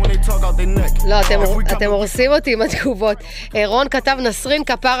don't like when they talk out their neck. לא, אתם הורסים אותי עם התגובות. רון כתב, נסרין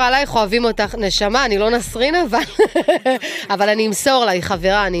כפר עלייך, אוהבים אותך. נשמה, אני לא נסרין אבל אני אמסור לה, היא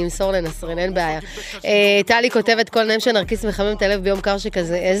חברה, אני אמסור לנסרין, אין בעיה. טלי כותבת, כל נעים שנרקיס מחמם את הלב ביום קר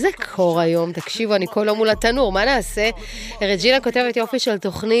שכזה. איזה קור היום, תקשיבו, אני כל יום מול התנור, מה נעשה? רג'ינה כותבת, יופי של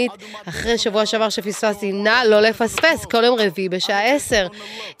תוכנית, אחרי שבוע שעבר שפספסתי, נא לא לפספס, כל יום רביעי בשעה 10.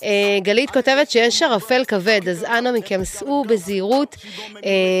 גלית כותבת שיש ערפל כבד, אז אנא מכם סעו בזהירות.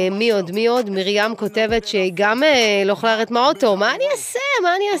 מי עוד? מרים כותבת שהיא גם לא יכולה לרדת מהאוטו. מה אני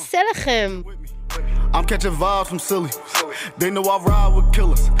אעשה לכם? I'm catching vibes from silly. They know I ride with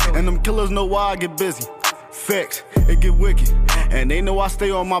killers, and them killers know why I get busy. Facts, it get wicked, and they know I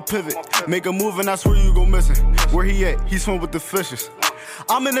stay on my pivot. Make a move and I swear you go missing. Where he at? He's swim with the fishes.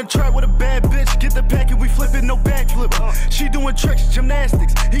 I'm in the trap with a bad bitch. Get the packet, we flipping, no backflip. She doing tricks,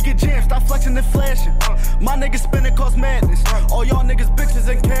 gymnastics. He get jammed, stop flexing and flashing. My niggas spinning cause madness. All y'all niggas bitches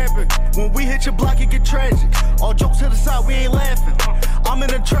and camping. When we hit your block, it get tragic. All jokes to the side, we ain't laughing. I'm in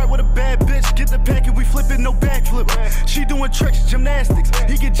the trap with a bad bitch. Get the packet, we flipping, no backflip. She doing tricks, gymnastics.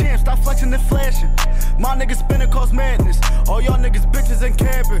 He get jammed, stop flexing and flashing. My niggas spinning cause madness. All y'all niggas bitches and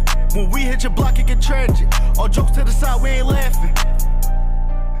camping. When we hit your block, it get tragic. All jokes to the side, we ain't laughing.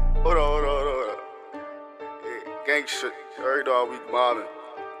 Hold on. Yeah, gang shit. Every dog we mobbing.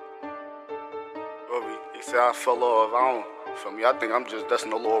 He said I fell off. I don't. Feel me? I think I'm just that's a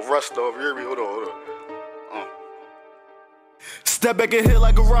little rust over here. Hold on. Step back and hit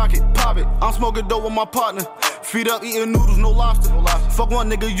like a rocket. Pop it. I'm smoking dope with my partner. Feet up, eating noodles, no lobster. Fuck one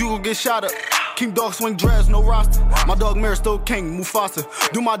nigga, you gon' get shot up. King dog swing dreads, no roster. My dog Mare still king, Mufasa.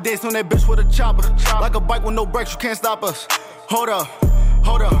 Do my dance on that bitch with a chopper. Like a bike with no brakes, you can't stop us. Hold up.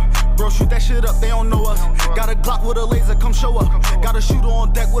 Bro, shoot that shit up, they don't know us. Got a Glock with a laser, come show up. Got a shooter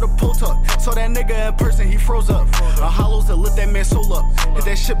on deck with a pull tuck. Saw that nigga in person, he froze up. A hollows that lit that man soul up. Hit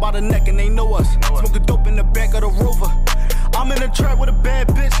that shit by the neck and they know us. Smoking dope in the back of the Rover. I'm in a trap with a bad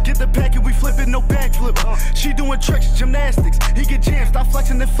bitch. Get the packet, we flipping, no backflip. She doing tricks, gymnastics. He get jammed, stop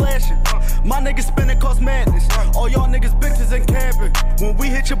flexing and flashing. My niggas spinning cause madness. All y'all niggas bitches and camping. When we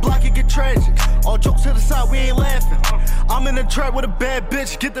hit your block, it get tragic. All jokes to the side, we ain't laughing. I'm in a trap with a bad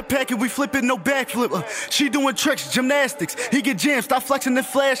bitch. Get the packet, we flipping, no backflip. She doing tricks, gymnastics. He get jammed, stop flexing and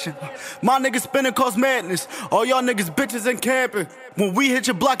flashing. My niggas spinning cause madness. All y'all niggas bitches and camping. When we hit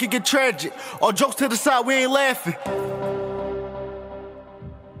your block, it get tragic. All jokes to the side, we ain't laughing.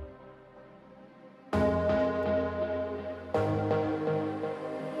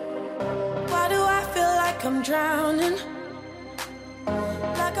 like I'm drowning,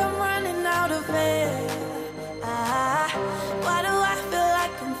 like I'm running out of air. Why do I feel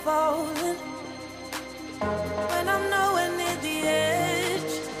like I'm falling when I'm nowhere near the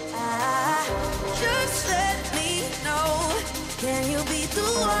edge? Just let me know, can you be the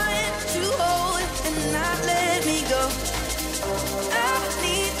one to hold and not let me go? I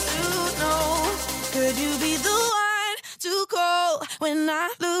need to know, could you be the one to call when I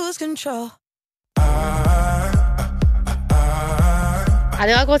lose control?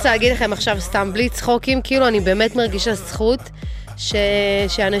 אני רק רוצה להגיד לכם עכשיו סתם בלי צחוקים, כאילו אני באמת מרגישה זכות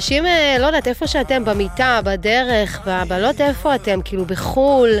שאנשים, לא יודעת איפה שאתם, במיטה, בדרך, לא יודעת איפה אתם, כאילו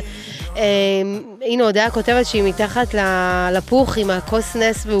בחול, הנה הודעה כותבת שהיא מתחת לפוך עם הכוס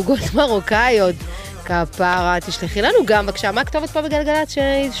נס ועוגות מרוקאיות, כפרה, תשלחי לנו גם, בבקשה, מה הכתובת פה בגלגלת?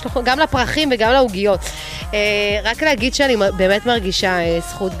 שישלחו גם לפרחים וגם לעוגיות. רק להגיד שאני באמת מרגישה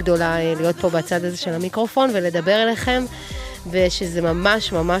זכות גדולה להיות פה בצד הזה של המיקרופון ולדבר אליכם, ושזה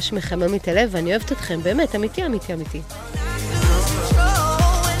ממש ממש מחמם את הלב, ואני אוהבת אתכם, באמת, אמיתי, אמיתי, אמיתי.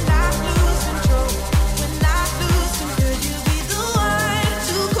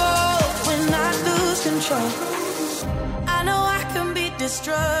 I know I can be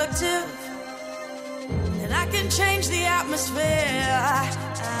destructive, and I can change the atmosphere.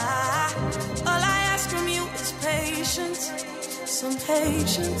 All I ask from you is patience, some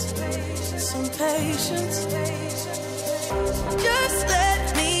patience, some patience. Just let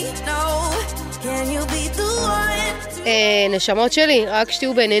me know, can you be the one? נשמות שלי, רק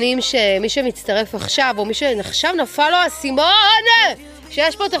שתהיו בעניינים שמי שמצטרף עכשיו, או מי שעכשיו נפל לו הסימון,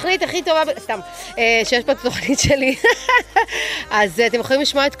 שיש פה תוכנית הכי טובה, סתם, שיש פה תוכנית שלי. אז אתם יכולים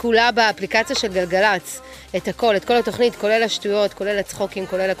לשמוע את כולה באפליקציה של גלגלץ, את הכל, את כל התוכנית, כולל השטויות, כולל הצחוקים,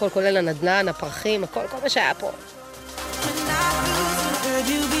 כולל הכל, כולל הנדל"ן, הפרחים, הכל, כל מה שהיה פה.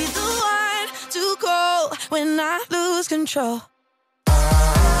 When I lose control.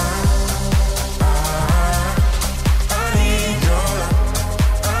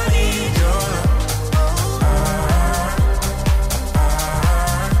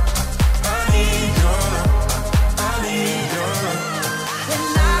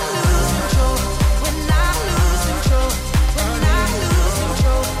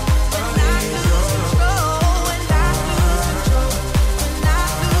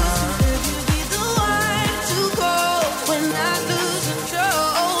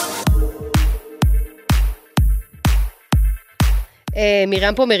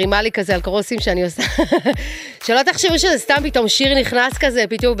 מירם פה מרימה לי כזה על קרוסים שאני עושה, שלא תחשבו שזה סתם פתאום שיר נכנס כזה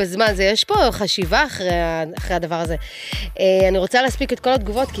פתאום בזמן, זה יש פה חשיבה אחרי הדבר הזה. אני רוצה להספיק את כל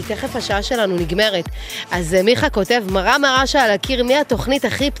התגובות, כי תכף השעה שלנו נגמרת. אז מיכה כותב, מראה שעל הקיר, מי התוכנית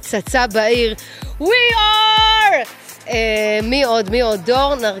הכי פצצה בעיר? We are! מי עוד?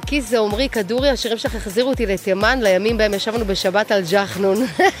 דור, נרקיס זה עומרי כדורי, השירים שלך החזירו אותי לתימן, לימים בהם ישבנו בשבת על ג'חנון.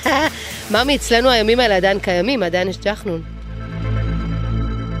 ממי, אצלנו הימים האלה עדיין קיימים, עדיין יש ג'חנון.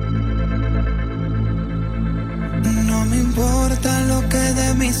 No me importa lo que de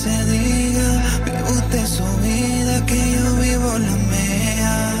mí se diga, vive usted su vida, que yo vivo la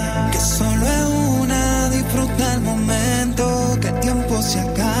mía, que solo es una, disfruta el momento, que el tiempo se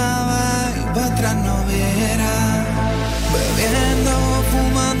acaba y para atrás no verá, bebiendo,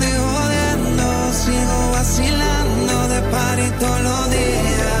 fumando y jodiendo, sigo vacilando de party todos los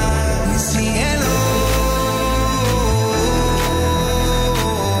días, y síguelo.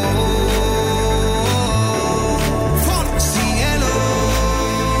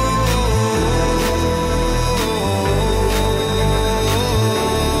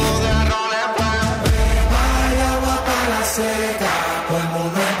 Todo el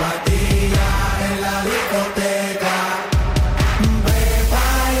mundo en patilla en la discoteca. Beba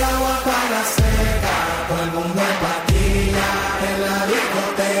y agua para la seca. Todo el mundo en patilla en la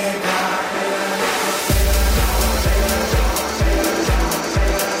discoteca.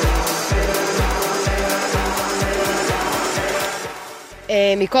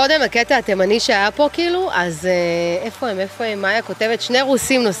 מקודם הקטע התימני שהיה פה כאילו, אז איפה הם? מאיה כותבת, 2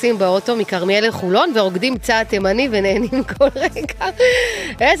 רוסים נוסעים באוטו מקרמיאל לחולון ורוקדים צעד תימני ונהנים כל רגע.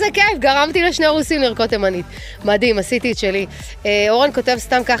 איזה כיף, גרמתי ל2 רוסים לרקוד תימנית. מדהים, עשיתי את שלי. אורן כותב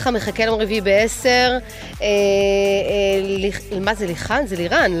סתם ככה, מחכה להם רביעי ב10. מה זה ליחן? זה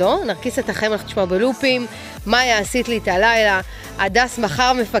לירן, לא? נרקיס את החיים, אנחנו תשמע בלופים. מאיה, עשית לי את הלילה. הדס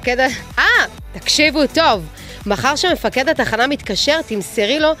מחר מפקד... תקשיבו טוב. מחר שמפקד התחנה מתקשר,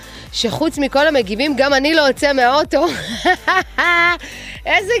 תמסרי לו שחוץ מכל המגיבים גם אני לא יוצא מהאוטו.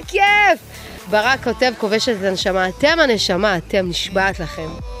 איזה כיף! ברק כותב, כובשת את הנשמה. אתם הנשמה, אתם, נשבעת לכם.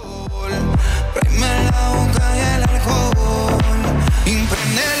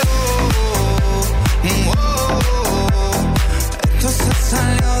 Imprendelo,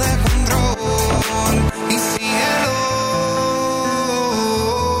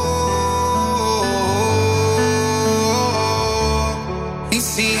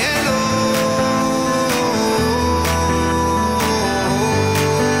 cielo.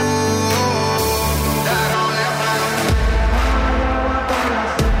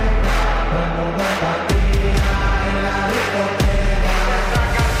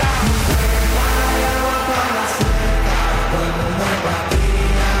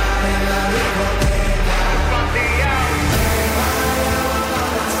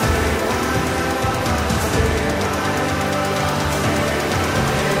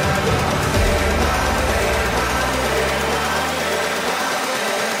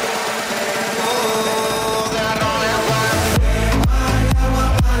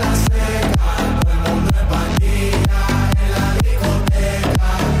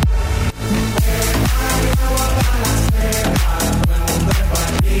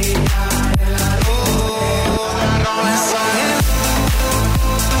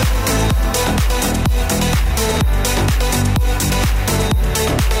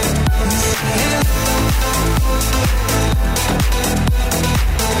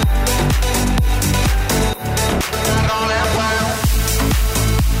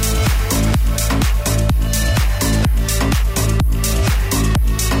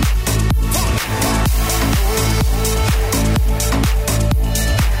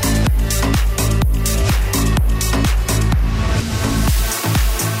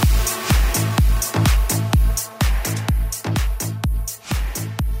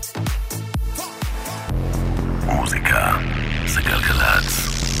 מוזיקה זה גלגלצ.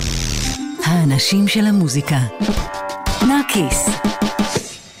 האנשים של המוזיקה. נרקיס.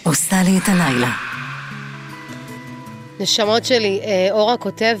 עושה לי את הלילה. נשמות שלי, אורה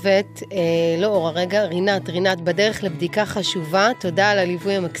כותבת, לא אורה, רגע, רינת, בדרך לבדיקה חשובה, תודה על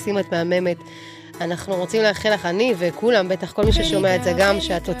הליווי המקסים, את מהממת. אנחנו רוצים לאחל לך, אני וכולם, בטח כל מי ששומע את זה גם,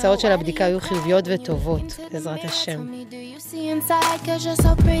 שהתוצאות של הבדיקה יהיו חיוביות וטובות, בעזרת השם.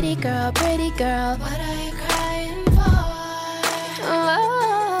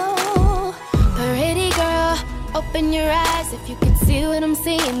 Open your eyes, if you could see what I'm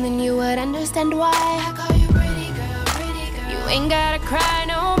seeing, then you would understand why I call you pretty girl, pretty girl. You ain't gotta cry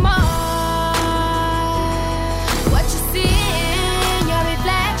no more. What you see in your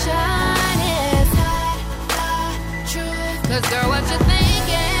reflection is not the truth. 'Cause girl, what you're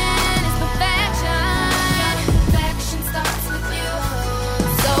thinking is perfection. Perfection starts with you.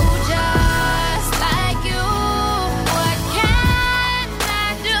 So just like you, what can I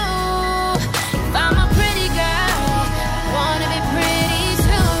do? If I'm a pretty girl, wanna be pretty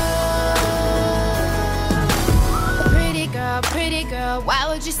too. Pretty girl, why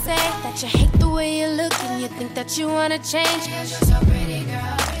would you say that you hate the way you look and you think that you wanna change? 'Cause you're so pretty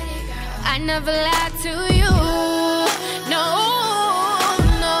girl, I never lied to you. No,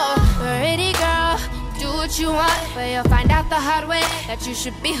 pretty girl, do what you want, but you'll find out the hard way that you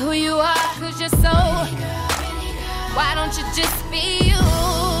should be who you are. 'Cause you're so, why don't you just be you?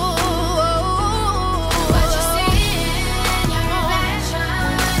 What you see in your reflection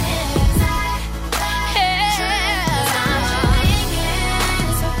is not the truth. 'Cause what you're thinking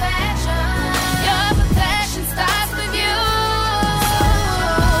is perfection. Your perfection starts with you.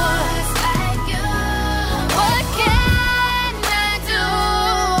 Just like you. What can I do?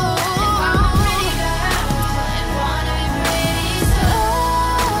 If I'm a pretty girl and wanna be pretty too.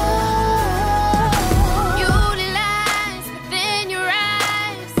 Beauty lies within your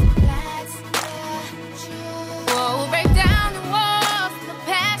eyes. That's the truth. Whoa, break down the walls, look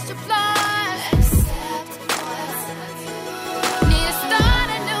past your flaws. Accept what's of you. Need to start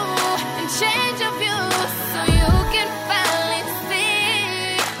anew and change your views so you can finally see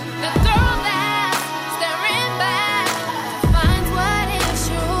the throw that staring back finds what is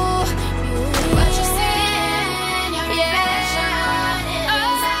true. What you see in your reflection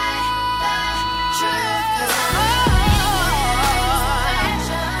is not the truth. 'Cause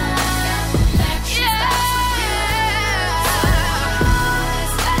perfection starts with you.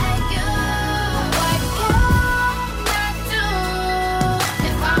 Just like you. What can I do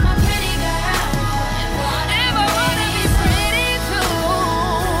if I'm a pretty girl and wanna be pretty too?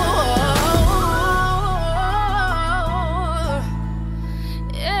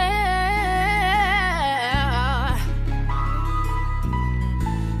 Yeah.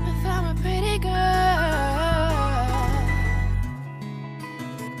 If I'm a pretty girl.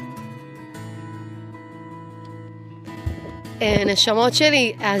 נשמות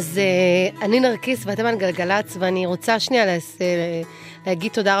שלי, אז אני נרקיס ואתם על גלגלץ, ואני רוצה שנייה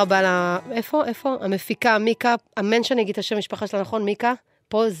להגיד תודה רבה איפה? המפיקה, מיקה, אמן שאני אגיד את השם המשפחה שלה נכון, מיקה?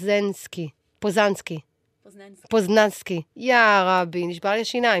 פוזנסקי. פוזננסקי. יא רבי, נשבר לי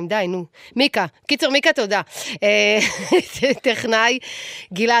השיניים, די, נו. מיקה, קיצר מיקה, תודה. טכנאי,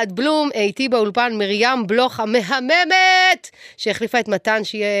 גלעד בלום, איתי באולפן, מרים בלוך המהממת, שהחליפה את מתן,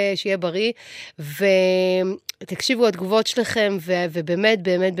 שיהיה בריא, ותקשיבו התגובות שלכם, ובאמת,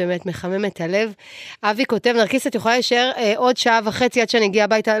 באמת, באמת מחמם את הלב. אבי כותב, נרקיס, את יכולה להישאר עוד שעה וחצי עד שאני אגיע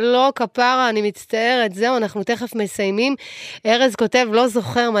הביתה, לא כפרה, אני מצטערת, זהו, אנחנו תכף מסיימים. ארז כותב, לא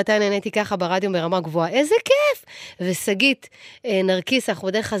זוכר מתי נהניתי ככה ברדיו ברמה גבוהה, איזה כיף! וסגית, נרקיס, אנחנו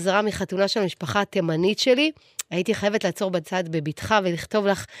בדרך חזרה מחתונה של המשפחה התימנית שלי, הייתי חייבת לעצור בצד בביתך ולכתוב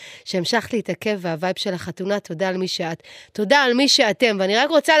לך שהמשכת להתעכב והווייב של החתונה, תודה על מי שאת, תודה על מי שאתם, ואני רק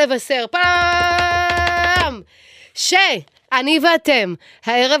רוצה לבשר, פעם! שאני ואתם,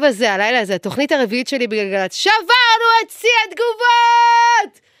 הערב הזה, הלילה הזה, התוכנית הרביעית שלי בגלגלצ, שברנו את שיא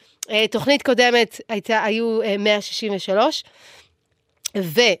התגובות! תוכנית קודמת היו 163,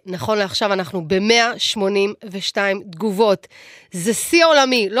 ונכון לעכשיו אנחנו ב-182 תגובות. זה שיא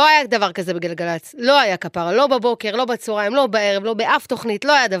עולמי, לא היה דבר כזה בגלגלצ, לא היה כפרה, לא בבוקר, לא בצהריים, לא בערב, לא באף תוכנית,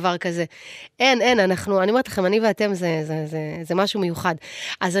 לא היה דבר כזה. אין, אני אומרת לכם, אני ואתם זה משהו מיוחד.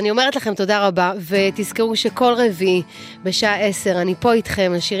 אז אני אומרת לכם תודה רבה, ותזכרו שכל רביעי בשעה 10, אני פה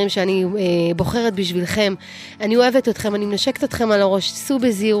איתכם, השירים שאני בוחרת בשבילכם, אני אוהבת אתכם, אני מנשקת אתכם על הראש, סעו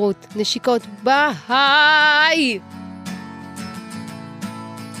בזהירות, נשיקות, ביי!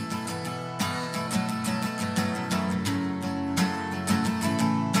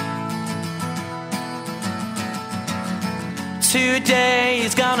 Today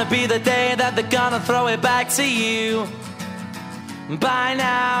is gonna be the day that they're gonna throw it back to you. By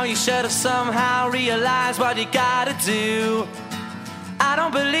now you should have somehow realized what you gotta do. I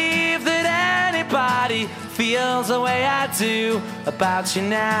don't believe that anybody feels the way I do about you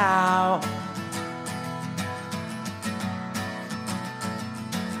now.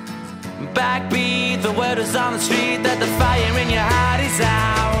 Backbeat, the word is on the street that the fire in your heart is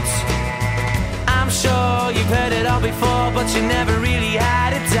out. I'm sure you've heard it all before, but you never really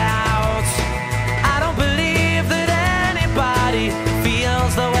had a doubt. I don't believe that anybody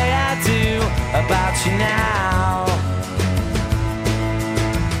feels the way I do about you now.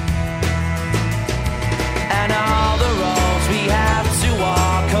 And all the roads we have to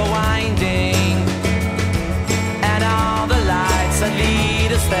walk are winding, and all the lights that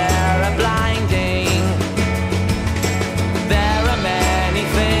lead us there are blinding. There are many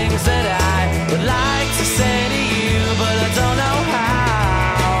things that I would like to say to you, but I don't know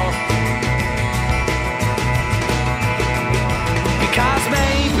how. Because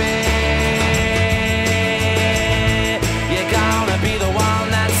maybe you're gonna be the one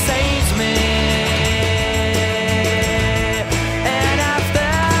that saves me. And after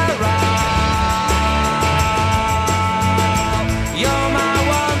all, you're my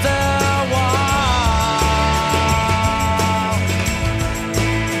wonderwall.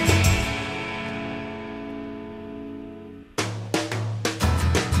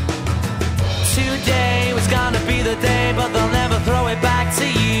 Today was gonna be the day, but they'll never throw it back to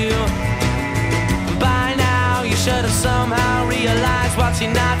you. By now you should have somehow realized what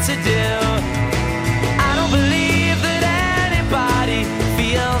you're not to do. I don't believe that anybody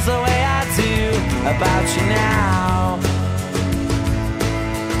feels the way I do about you now.